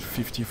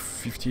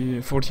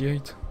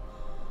 48.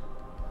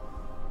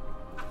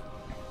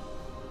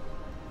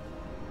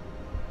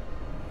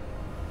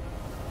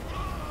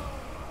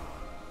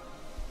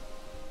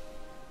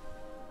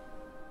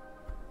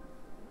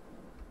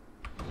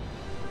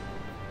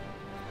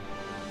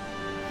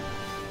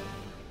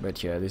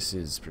 But yeah, this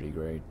is pretty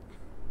great.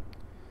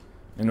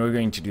 And we're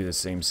going to do the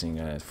same thing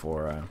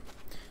for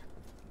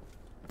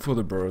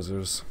the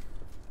browsers.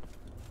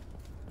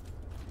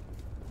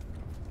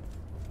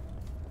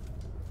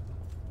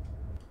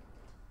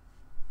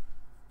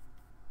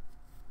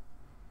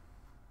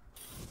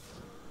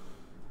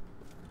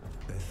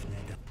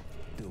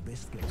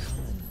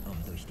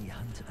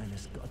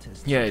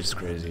 Yeah, it's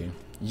crazy.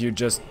 You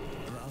just...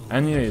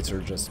 Annihilator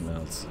just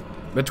melts.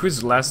 But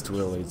with last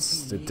will,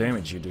 it's the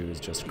damage you do is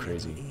just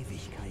crazy.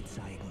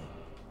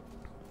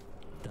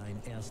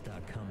 Dein erster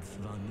Kampf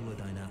war nur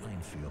deine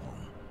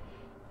Einführung.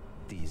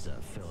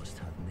 Dieser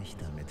Fürst hat nicht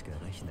damit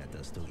gerechnet,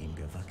 dass du ihm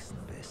gewachsen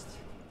bist.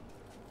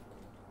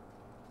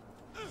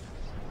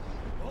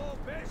 Wo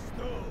bist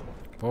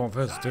du? Wo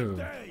bist du?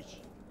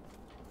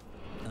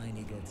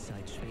 Einige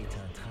Zeit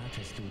später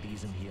tratest du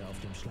diesem hier auf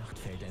dem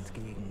Schlachtfeld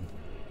entgegen.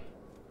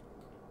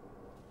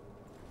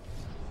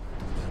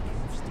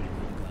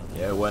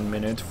 Yeah, 1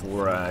 minute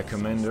for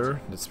Commander,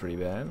 that's pretty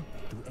bad.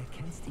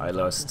 I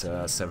lost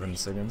 7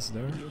 seconds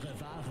there,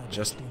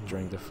 just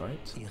during the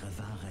fight.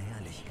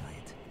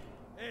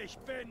 Ich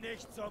bin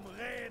nicht zum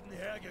Reden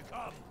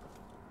hergekommen.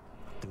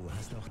 Du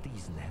hast auch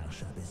diesen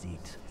Herrscher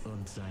besiegt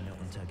und seine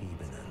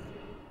Untergebenen.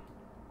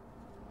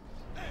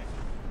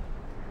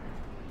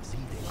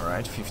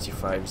 Alright,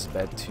 55 is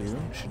bad too,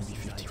 should be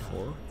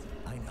 54.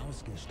 Ein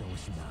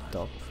Ausgestoßener.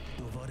 Top.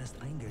 Du wurdest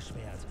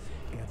eingesperrt,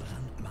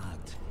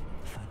 gebrandmarkt,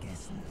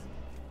 vergessen.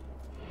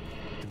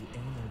 Du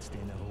ähnelst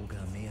den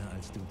Roger mehr,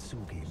 als du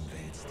zugeben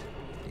willst.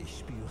 Ich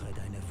spüre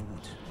deine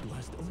Wut. Du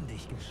hast um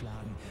dich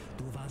geschlagen.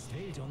 Du warst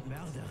wild und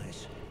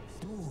mörderisch.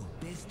 Du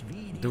bist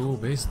wie die Du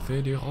bist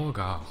wie die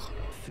Roger.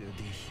 Für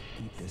dich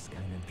gibt es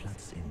keinen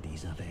Platz in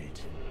dieser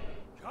Welt.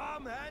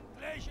 Komm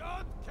endlich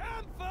und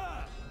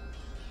kämpfe!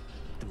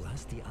 Du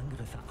hast die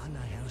Angriffe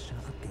aller Herrscher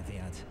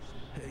abgewehrt.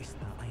 Höchst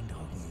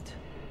beeindruckend.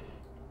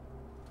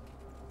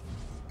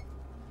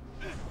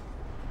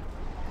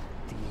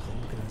 Die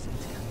Roger sind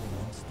keine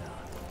Monster.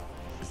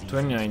 Sie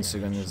 29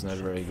 seconds is not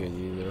very good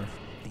either.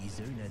 Die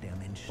Söhne der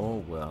Menschen.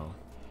 Oh well.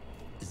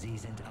 Sie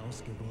sind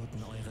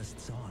Ausgeburten eures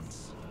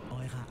Zorns,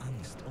 eurer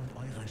Angst und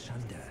eurer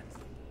Schande.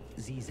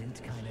 Sie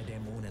sind keine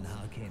Dämonen,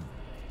 Harkin.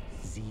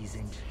 Sie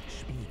sind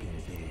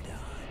Spiegelbilder.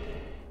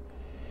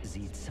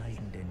 Sie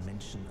zeigen den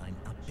Menschen ein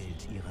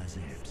Abbild ihrer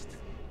selbst.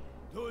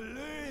 Du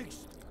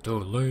lügst! Du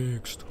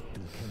lügst.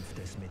 Du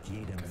kämpftest mit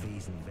jedem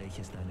Wesen,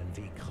 welches deinen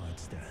Weg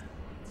kreuzte.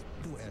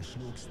 Du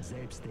erschlugst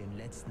selbst den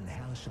letzten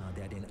Herrscher,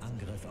 der den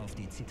Angriff auf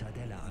die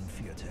Zitadelle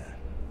anführte.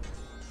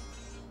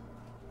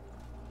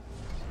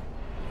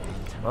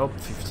 Well,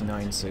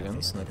 59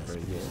 seconds, not very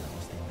good.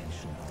 Aus den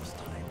Menschen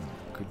austreiben.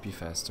 Could be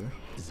faster.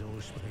 So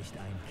spricht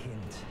ein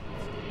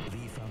Kind.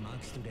 Wie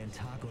vermagst du denn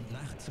Tag und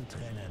Nacht zu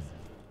trennen?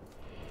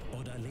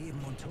 Oder Leben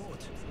und Tod?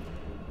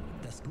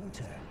 Das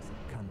Gute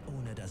kann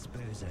ohne das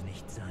Böse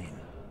nicht sein.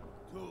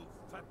 Du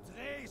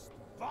verdrehst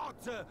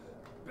Worte,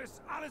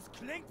 bis alles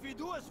klingt, wie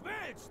du es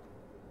willst!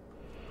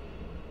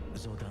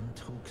 Sodann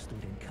trugst du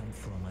den Kampf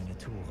vor meine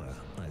Tore,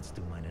 als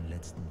du meinen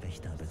letzten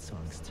Wächter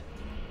bezwangst.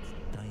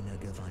 Deine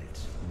Gewalt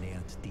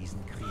nährt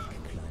diesen Krieg,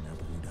 kleiner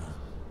Bruder.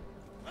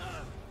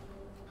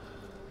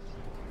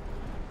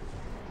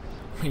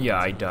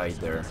 Yeah, I died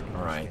there.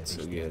 Alright,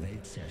 so good.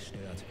 Welt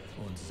zerstört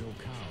und so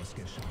Chaos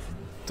geschaffen.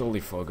 Totally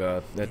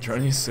forgot. That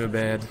run is so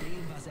bad.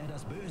 Dem, was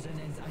das Böse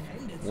nennt, ein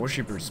Ende zu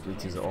Worshipper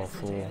split is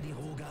awful. die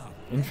Roga.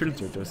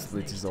 Infiltrator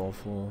split is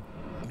awful.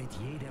 Mit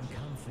jedem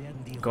Kampf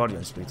werden die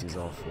Guardian split is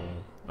awful.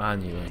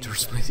 Annihilator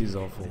split is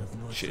awful. wird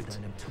nur zu Shit.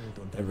 deinem Tod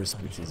und Every deiner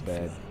split is Vernichtung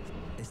bad.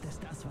 führen. Ist es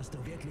das, was du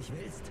wirklich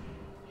willst?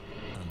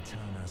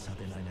 Antanas hat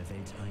in eine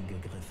Welt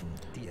eingegriffen,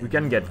 die We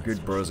can get niemals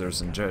good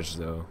brothers and judge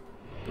though.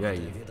 Yeah,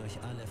 Er wird euch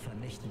alle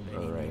vernichten, wenn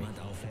ihn Alright. niemand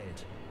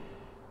aufhält.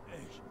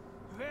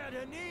 Ich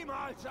werde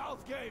niemals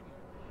aufgeben!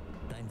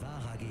 Dein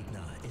wahrer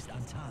Gegner ist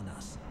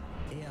Antanas.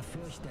 Er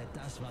fürchtet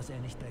das, was er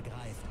nicht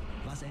begreift,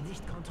 was er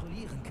nicht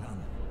kontrollieren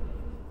kann.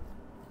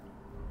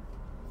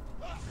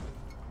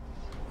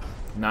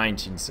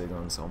 19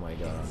 seconds, oh my Er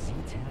god.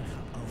 sieht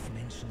herab auf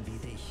Menschen wie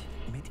dich,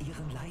 mit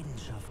ihren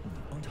Leidenschaften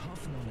und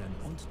Hoffnungen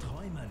und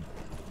Träumen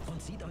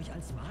und sieht euch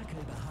als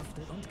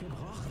makelbehaftet und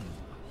gebrochen,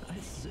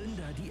 als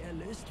Sünder, die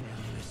erlöst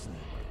werden müssen.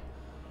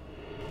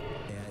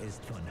 Er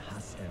ist von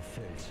Hass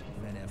erfüllt,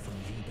 wenn er von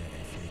Liebe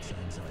erfüllt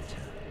sein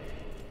sollte.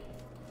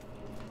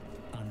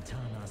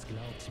 Antanas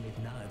glaubt, mit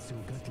nahezu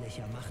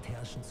göttlicher Macht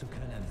herrschen zu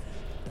können,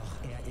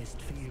 doch er ist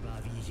fehlbar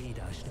wie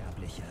jeder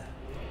Sterbliche.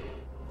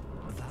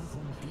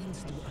 Warum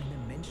dienst du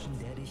einem Menschen,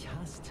 der dich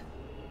hasst?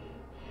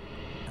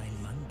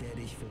 Ein Mann, der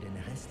dich für den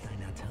Rest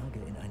deiner Tage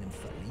in einem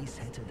Verlies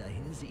hätte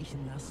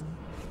dahinsiechen lassen?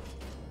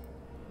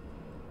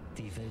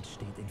 Die Welt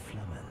steht in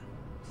Flammen.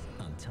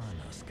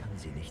 Antanas kann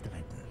sie nicht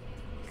retten.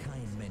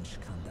 Kein Mensch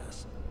kann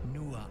das.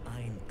 Nur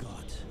ein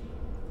Gott.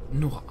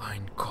 Nur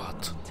ein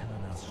Gott.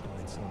 Antanas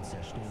Stolz und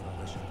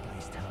zerstörerischer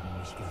Geist haben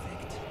mich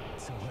geweckt.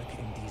 Zurück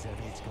in diese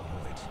Welt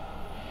geholt.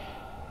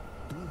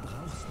 Du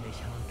brauchst mich,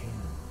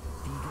 Harkin.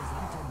 Die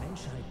gesamte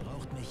Menschheit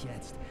braucht mich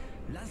jetzt.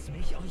 Lass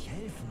mich euch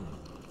helfen.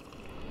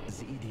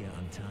 Sieh dir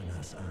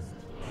Antanas an.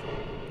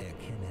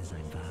 Erkenne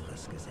sein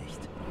wahres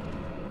Gesicht.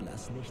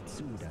 Lass nicht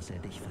zu, dass er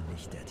dich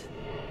vernichtet.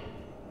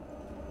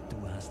 Du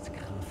hast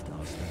Kraft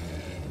aus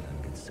deinen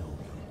Gegnern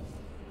gezogen.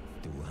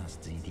 Du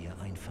hast sie dir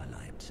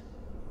einverleibt.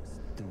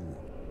 Du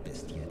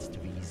bist jetzt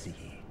wie sie.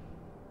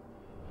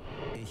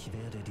 Ich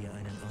werde dir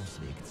einen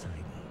Ausweg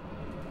zeigen.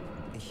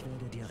 Ich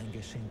werde dir ein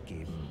Geschenk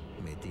geben,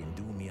 mit dem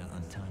du mir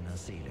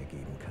Antanas Seele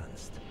geben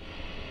kannst.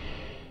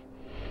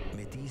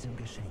 Mit diesem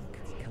Geschenk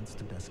kannst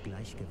du das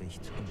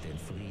Gleichgewicht und den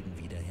Frieden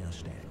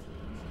wiederherstellen.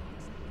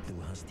 Du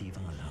hast die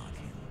Wahl,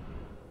 Harkin.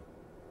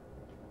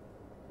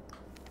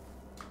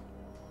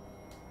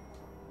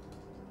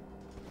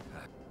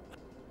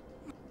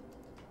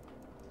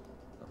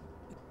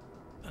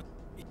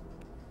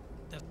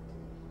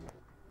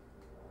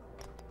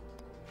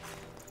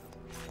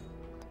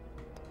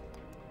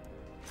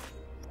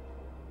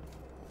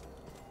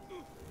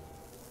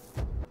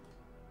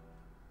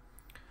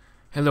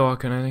 Hello,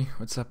 Akaneli.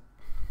 What's up?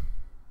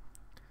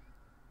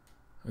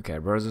 Okay,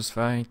 brothers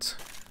fight.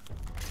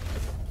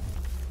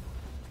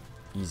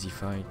 Easy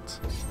fight.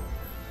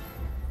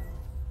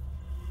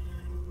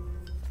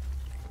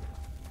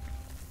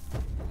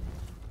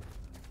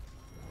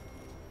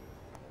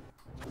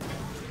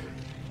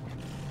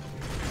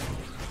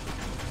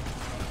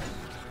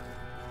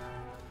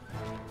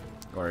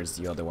 Where is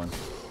the other one?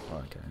 Oh,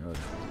 okay, good.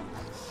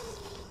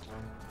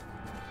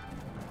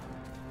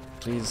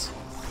 Please.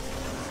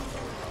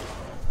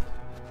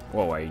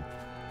 Whoa, I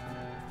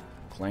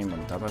claim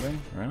on top of it?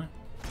 Really?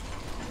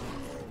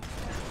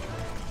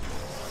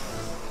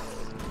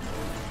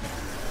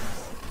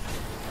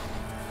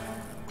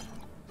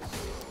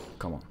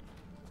 Come on.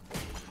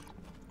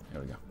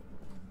 There we go.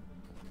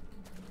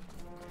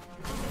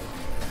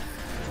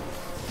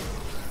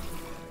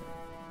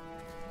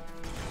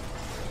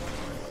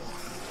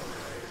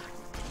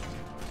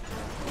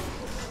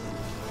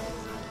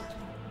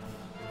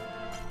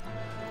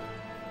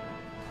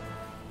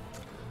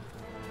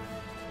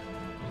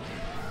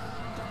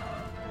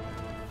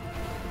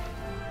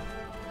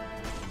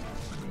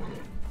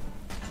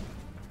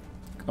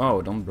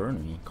 Oh, don't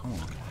burn me, come on.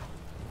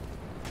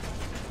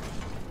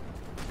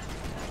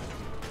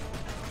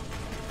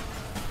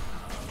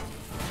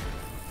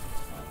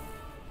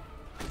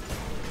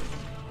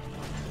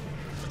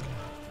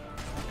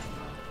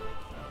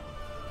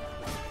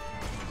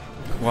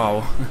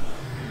 Wow.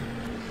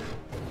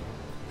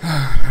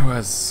 That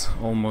was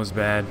almost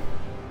bad.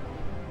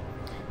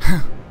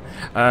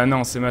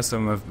 Non, c'est ma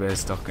somme of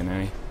best,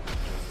 reconnaît.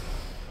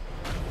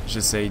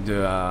 J'essaye de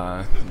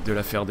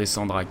la faire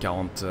descendre à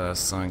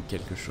 45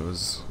 quelque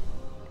chose.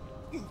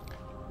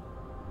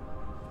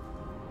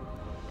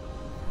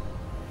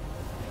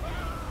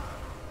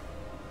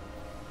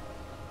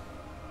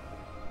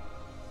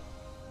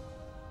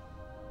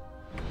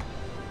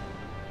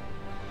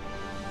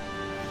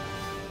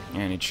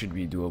 And it should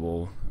be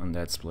doable on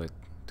that split,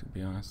 to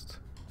be honest.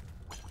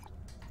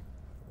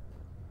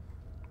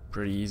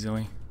 Pretty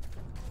easily.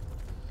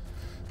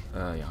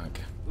 Ja,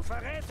 okay. Du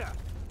Verräter!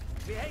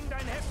 Wir hängen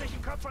deinen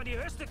hässlichen Kopf an die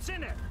höchste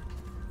Zinne!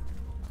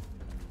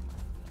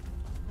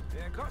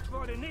 Der Gott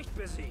wurde nicht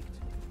besiegt.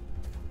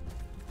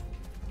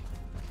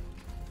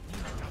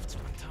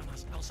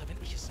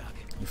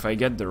 If I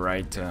get the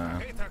right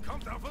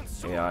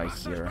AI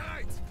here,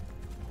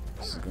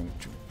 this is going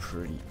to be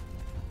pretty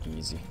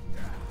easy.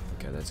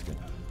 Okay, that's good.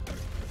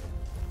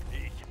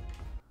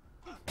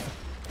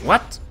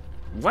 What?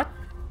 What?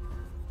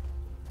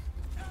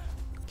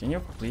 Can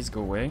you please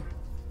go away?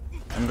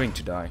 I'm going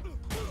to die.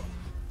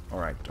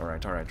 Alright,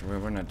 alright, alright.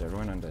 We're not dead,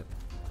 we're not dead.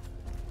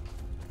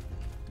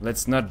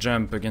 Let's not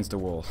jump against the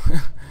wall.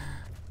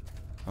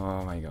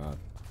 Oh my god.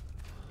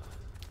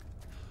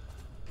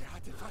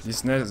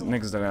 This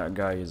next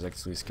guy is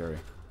actually scary.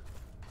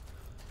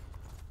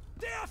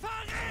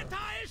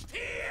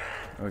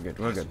 We're good,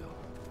 we're good.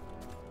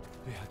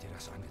 Wer hat dir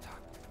das angetan?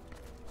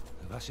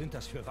 Was sind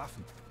das für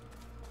Waffen?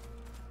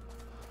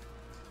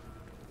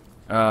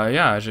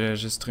 Yeah, j'ai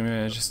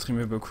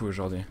streamé beaucoup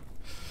aujourd'hui.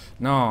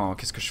 Non,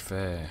 qu'est-ce que je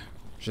fais?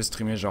 J'ai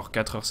streamé genre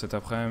 4 heures cet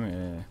après-midi,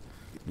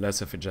 et là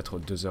ça fait déjà trop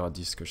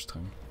 2h10 que je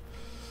stream.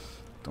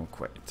 Donc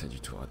ouais, t'as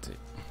du tout raté.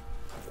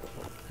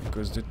 À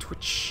cause de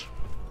Twitch.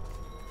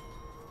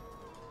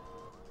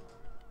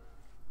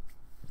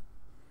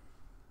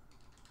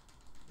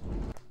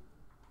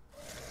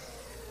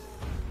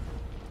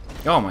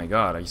 Oh my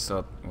god, I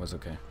thought it was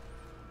okay.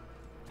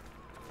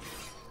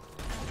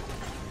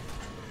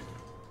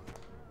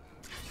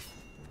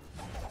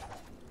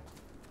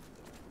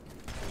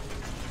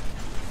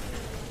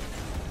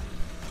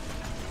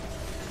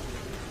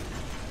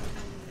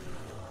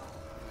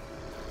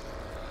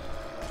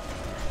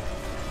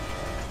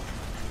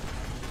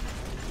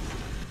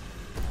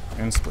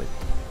 And split.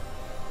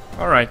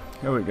 Alright,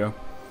 here we go.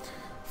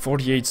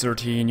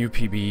 48-13, new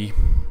PB.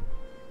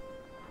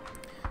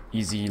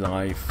 Easy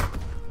life.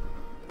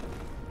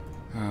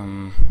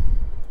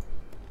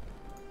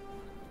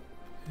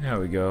 There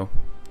we go.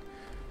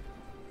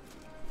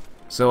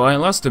 So I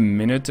lost a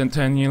minute and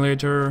 10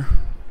 later.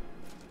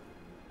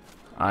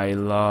 I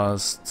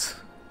lost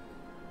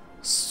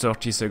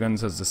 30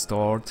 seconds at the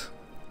start.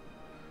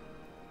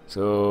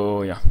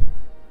 So yeah.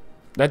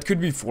 That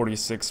could be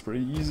 46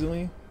 pretty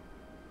easily.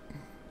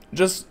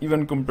 Just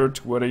even compared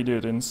to what I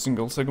did in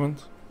single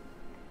segment.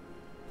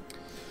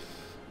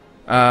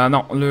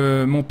 Non,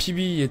 mon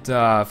PB est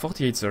à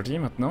 48-30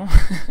 maintenant.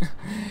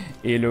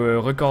 Et le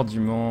record du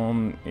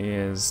monde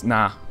is...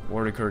 Nah,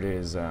 world record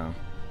is...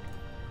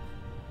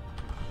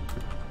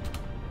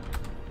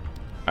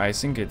 I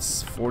think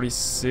it's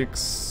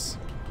 46...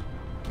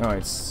 No,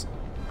 it's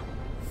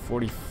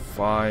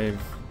 45,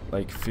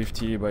 like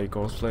 50 by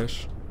Cold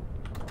Flash.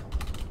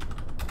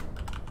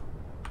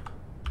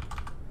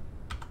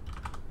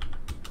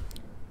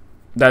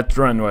 That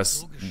run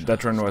was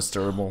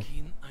terrible.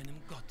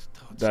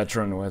 That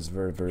run was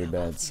very, very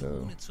bad,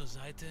 so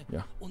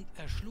yeah.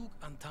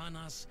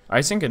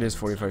 I think it is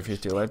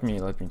 45-50. Let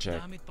me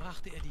check.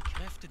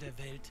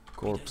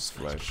 Corpse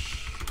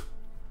Flash.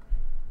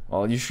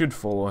 Well, you should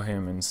follow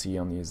him and see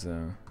on his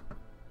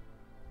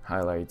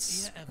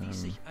highlights.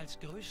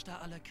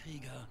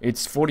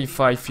 It's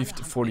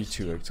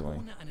 45-50-42 actually.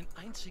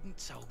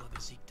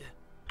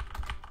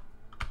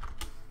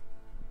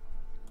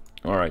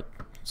 Alright,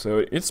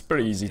 so it's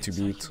pretty easy to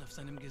beat.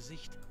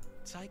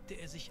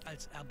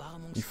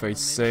 If I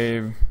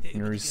save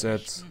and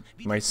reset,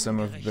 my sum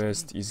of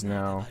best is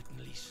now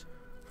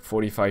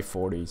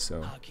 45-40,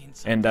 so...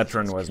 And that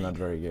run was not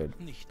very good.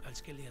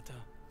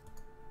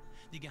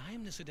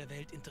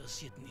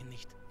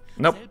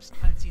 Nope.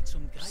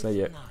 Ça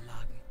y est.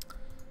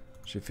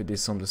 J'ai fait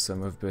descendre le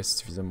sum of best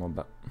suffisamment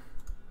bas.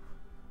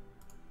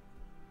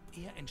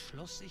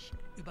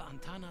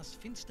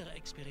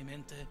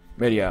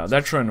 But yeah,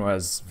 that run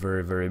was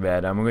very, very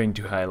bad. I'm going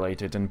to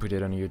highlight it and put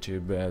it on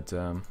YouTube, but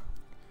yeah.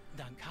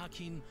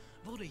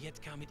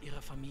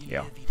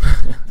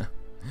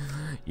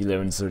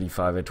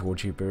 11:35 at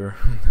Warcheaper.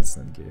 That's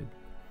not good.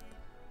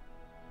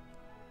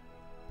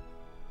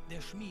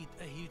 Der Schmied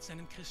erhielt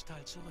seinen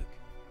Kristall zurück.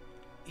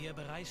 Er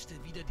bereiste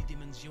wieder die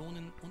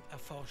Dimensionen und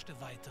erforschte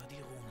weiter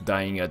die Runen.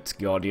 Dying at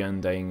Guardian,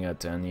 dying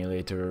at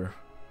Annihilator.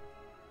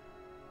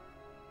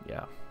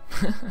 Yeah.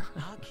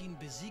 Harkin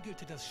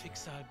besiegelte das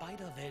Schicksal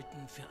beider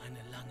Welten für eine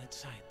lange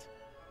Zeit.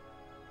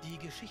 Die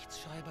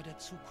Geschichtsschreiber der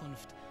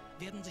Zukunft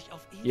werden sich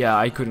auf ewig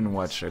Yeah, I couldn't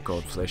watch a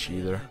Cold Flash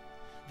either.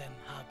 wenn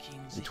Harkin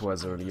It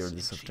was earlier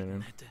this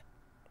afternoon.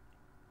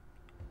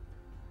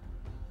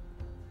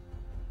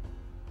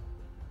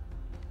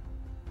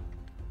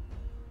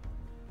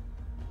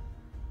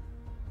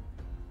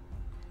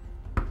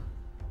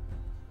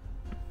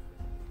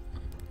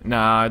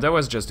 Nah, that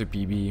was just a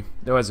PB.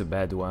 That was a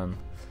bad one.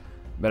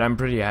 But I'm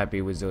pretty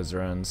happy with those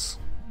runs.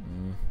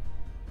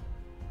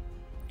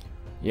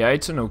 Yeah,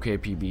 it's an okay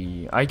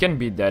PB. I can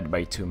beat that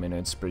by 2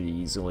 minutes pretty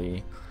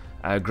easily.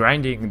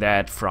 Grinding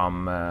that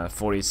from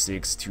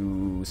 46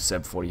 to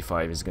sub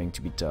 45 is going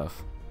to be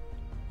tough.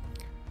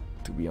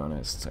 To be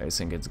honest, I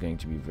think it's going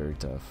to be very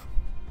tough.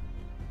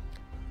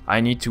 I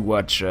need to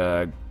watch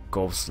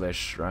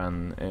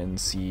Golf/Run and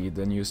see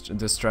the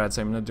strats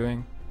I'm not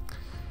doing.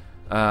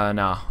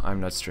 Nah, I'm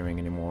not streaming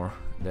anymore.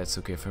 That's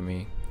okay for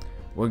me.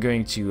 We're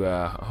going to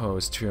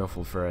host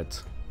Triumphal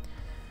Threat.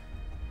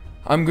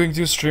 I'm going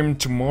to stream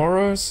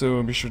tomorrow,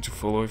 so be sure to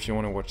follow if you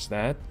want to watch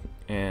that.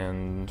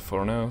 And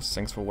for now,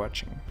 thanks for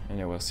watching,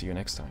 and I will see you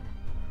next time.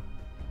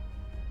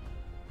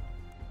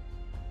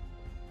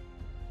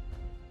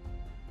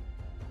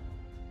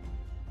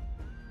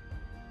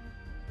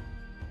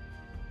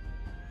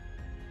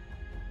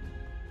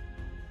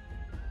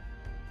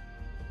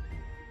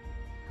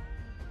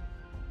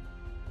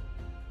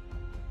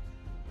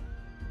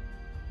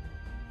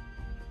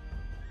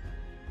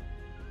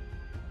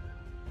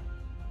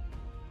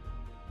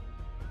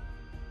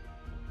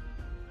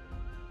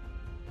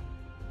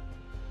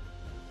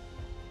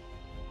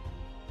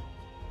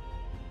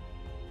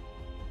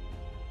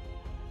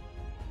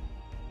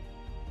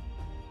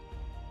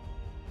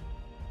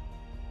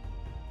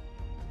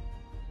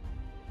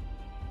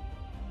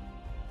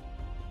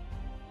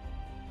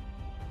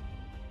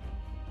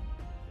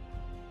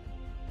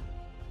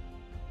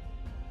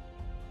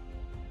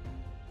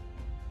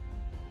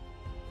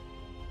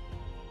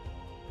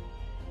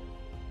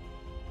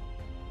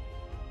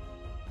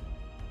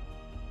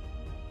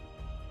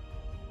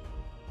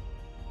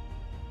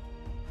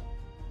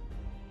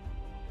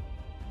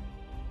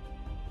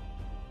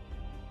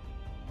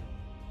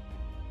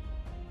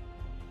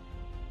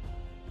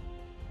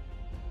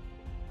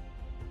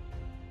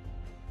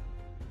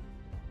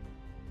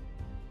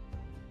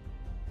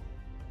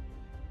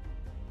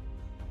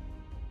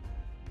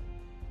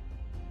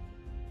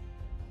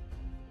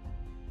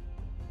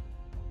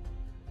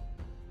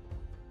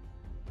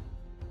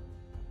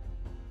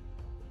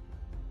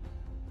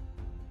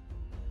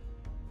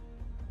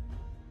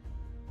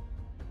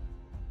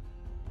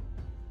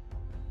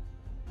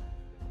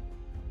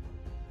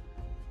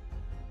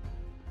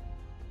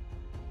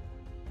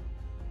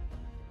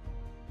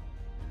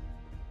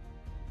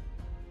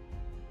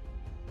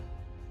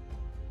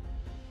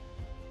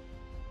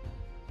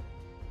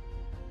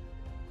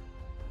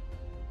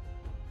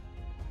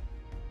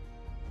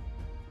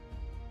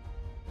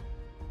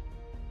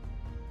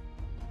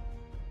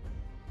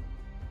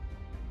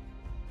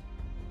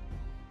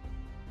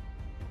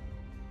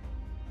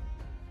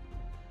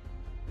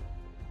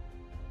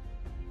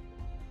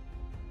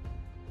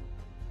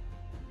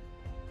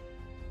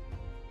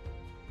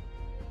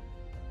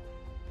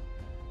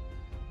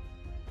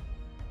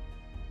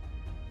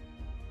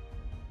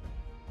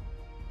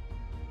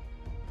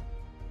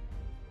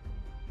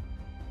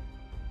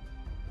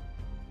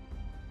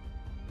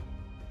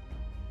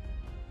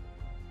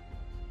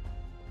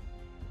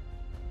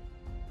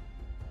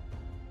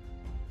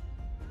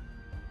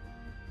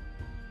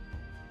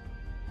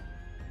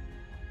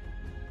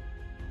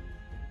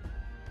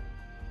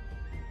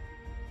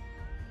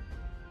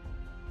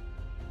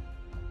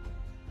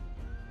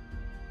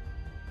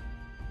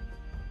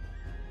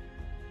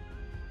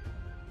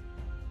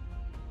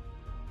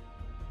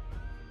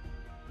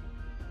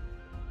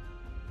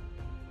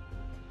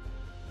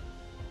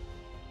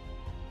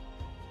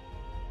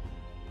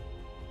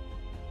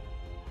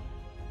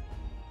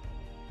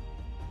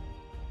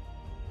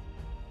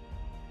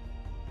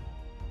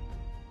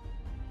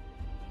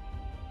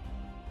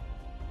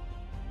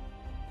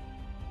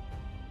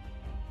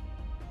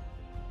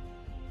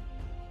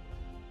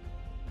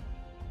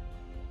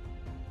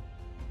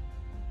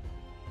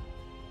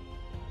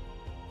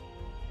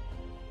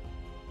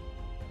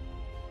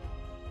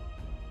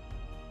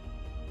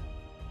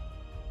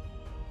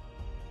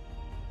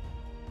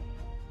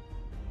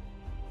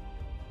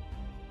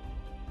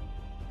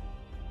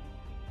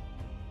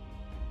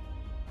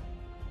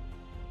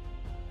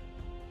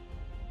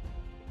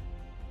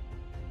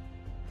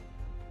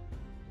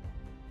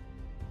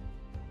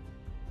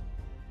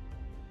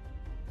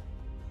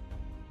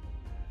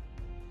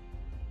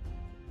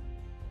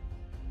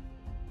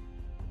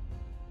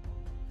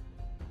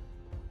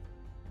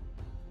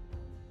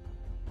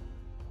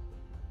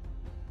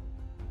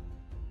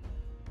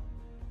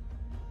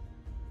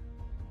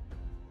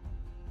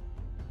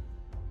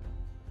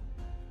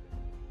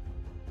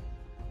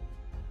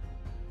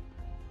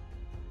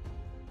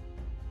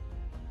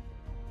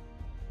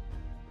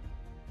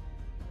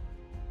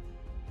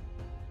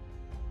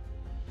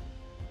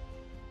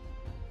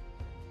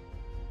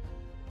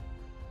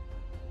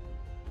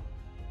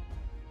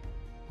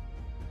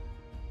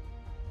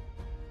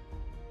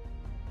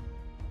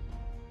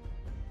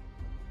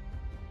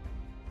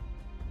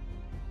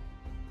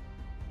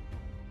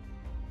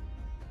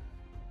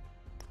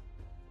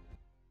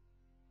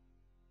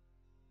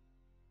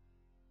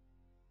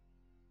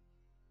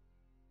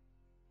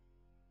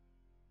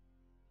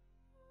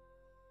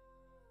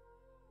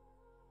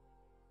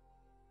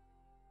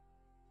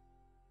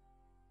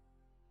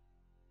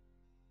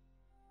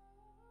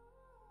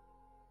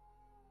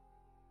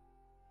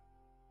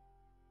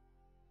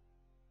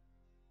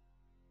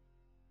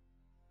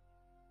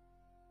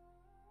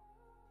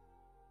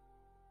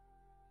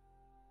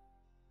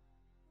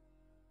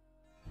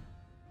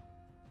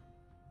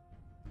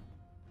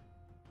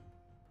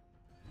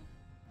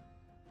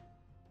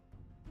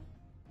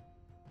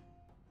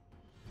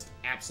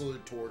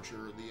 absolute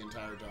torture the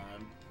entire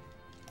time.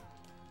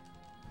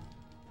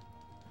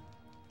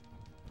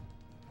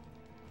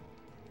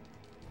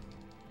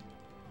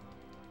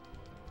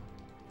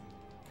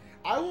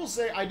 I will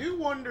say, I do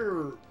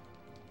wonder,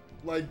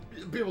 like,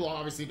 people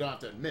obviously don't have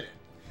to admit it,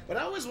 but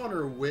I always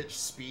wonder which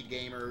speed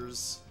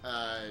gamers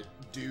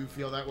do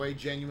feel that way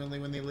genuinely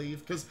when they leave,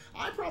 because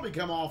I probably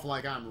come off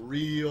like I'm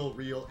real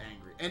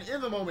angry. And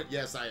in the moment,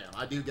 yes, I am.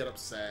 I do get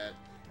upset,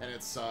 and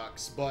it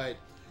sucks, but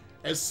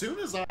as soon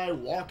as I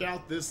walk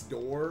out this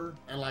door,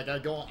 and, like, I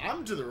go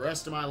on to the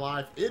rest of my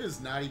life, it is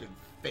not even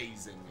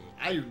phasing me.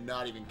 I do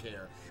not even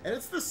care. And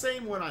it's the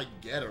same when I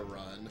get a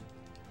run.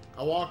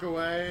 I walk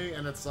away,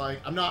 and it's like,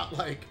 I'm not,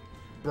 like,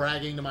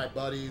 bragging to my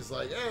buddies,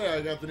 like, hey,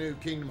 I got the new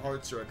Kingdom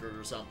Hearts record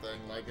or something.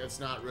 Like,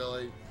 it's not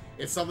really.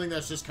 It's something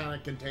that's just kind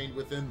of contained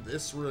within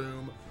this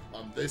room,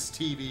 on this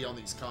TV, on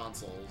these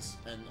consoles,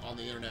 and on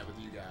the internet with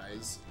you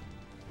guys.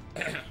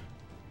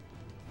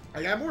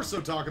 I more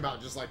so talk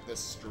about just, like, the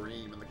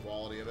stream and the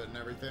quality of it and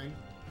everything.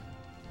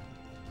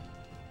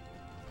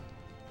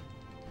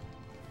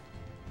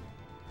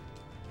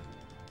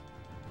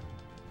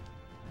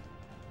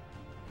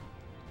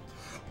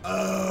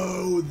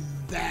 Oh,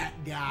 that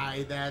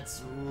guy.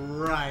 That's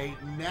right.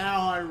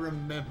 Now I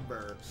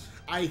remember.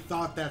 I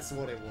thought that's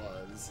what it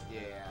was.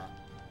 Yeah.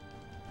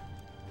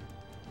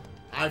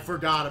 I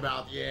forgot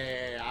about.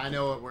 Yeah, I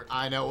know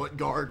what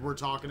guard we're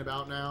talking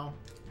about now.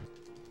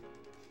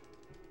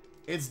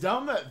 It's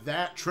dumb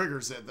that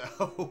triggers it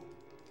though.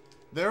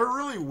 There are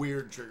really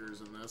weird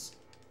triggers in this.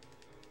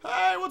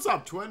 Hey, what's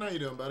up, Twin? How you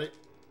doing, buddy?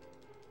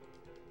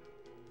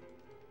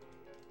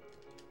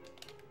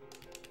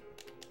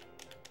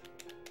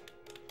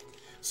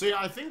 So yeah,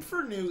 I think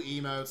for new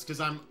emotes,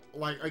 because I'm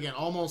like again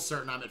almost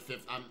certain I'm at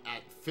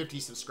 50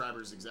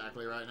 subscribers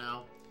exactly right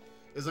now,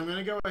 is I'm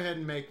gonna go ahead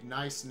and make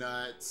Nice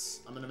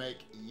Nuts. I'm gonna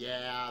make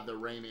the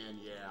Rayman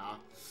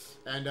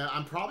and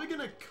I'm probably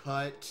gonna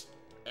cut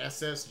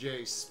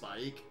SSJ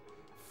Spike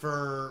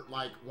for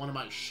like one of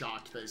my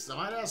shocked faces. I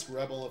might ask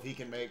Rebel if he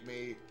can make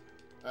me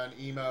an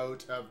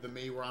emote of the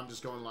me where I'm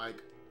just going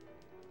like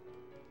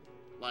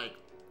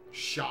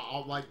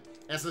shock, like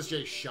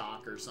SSJ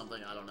shock or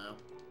something. I don't know.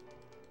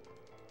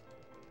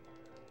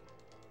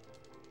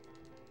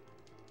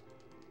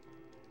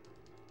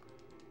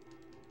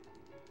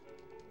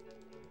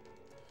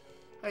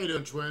 How you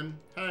doing, Twin?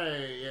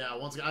 Hey, yeah,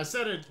 once again, I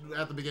said it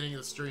at the beginning of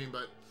the stream,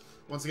 but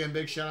once again,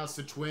 big shout-outs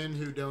to Twin,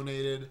 who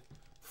donated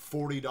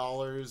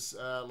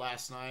 $40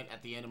 last night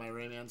at the end of my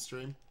Rayman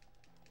stream.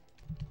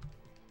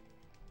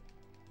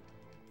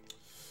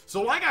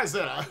 So, like I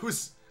said, I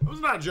was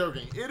not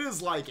joking. It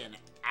is like an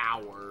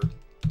hour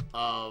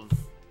of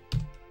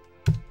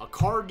a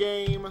card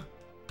game,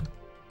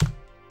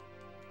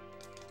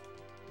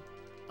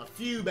 a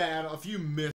few missed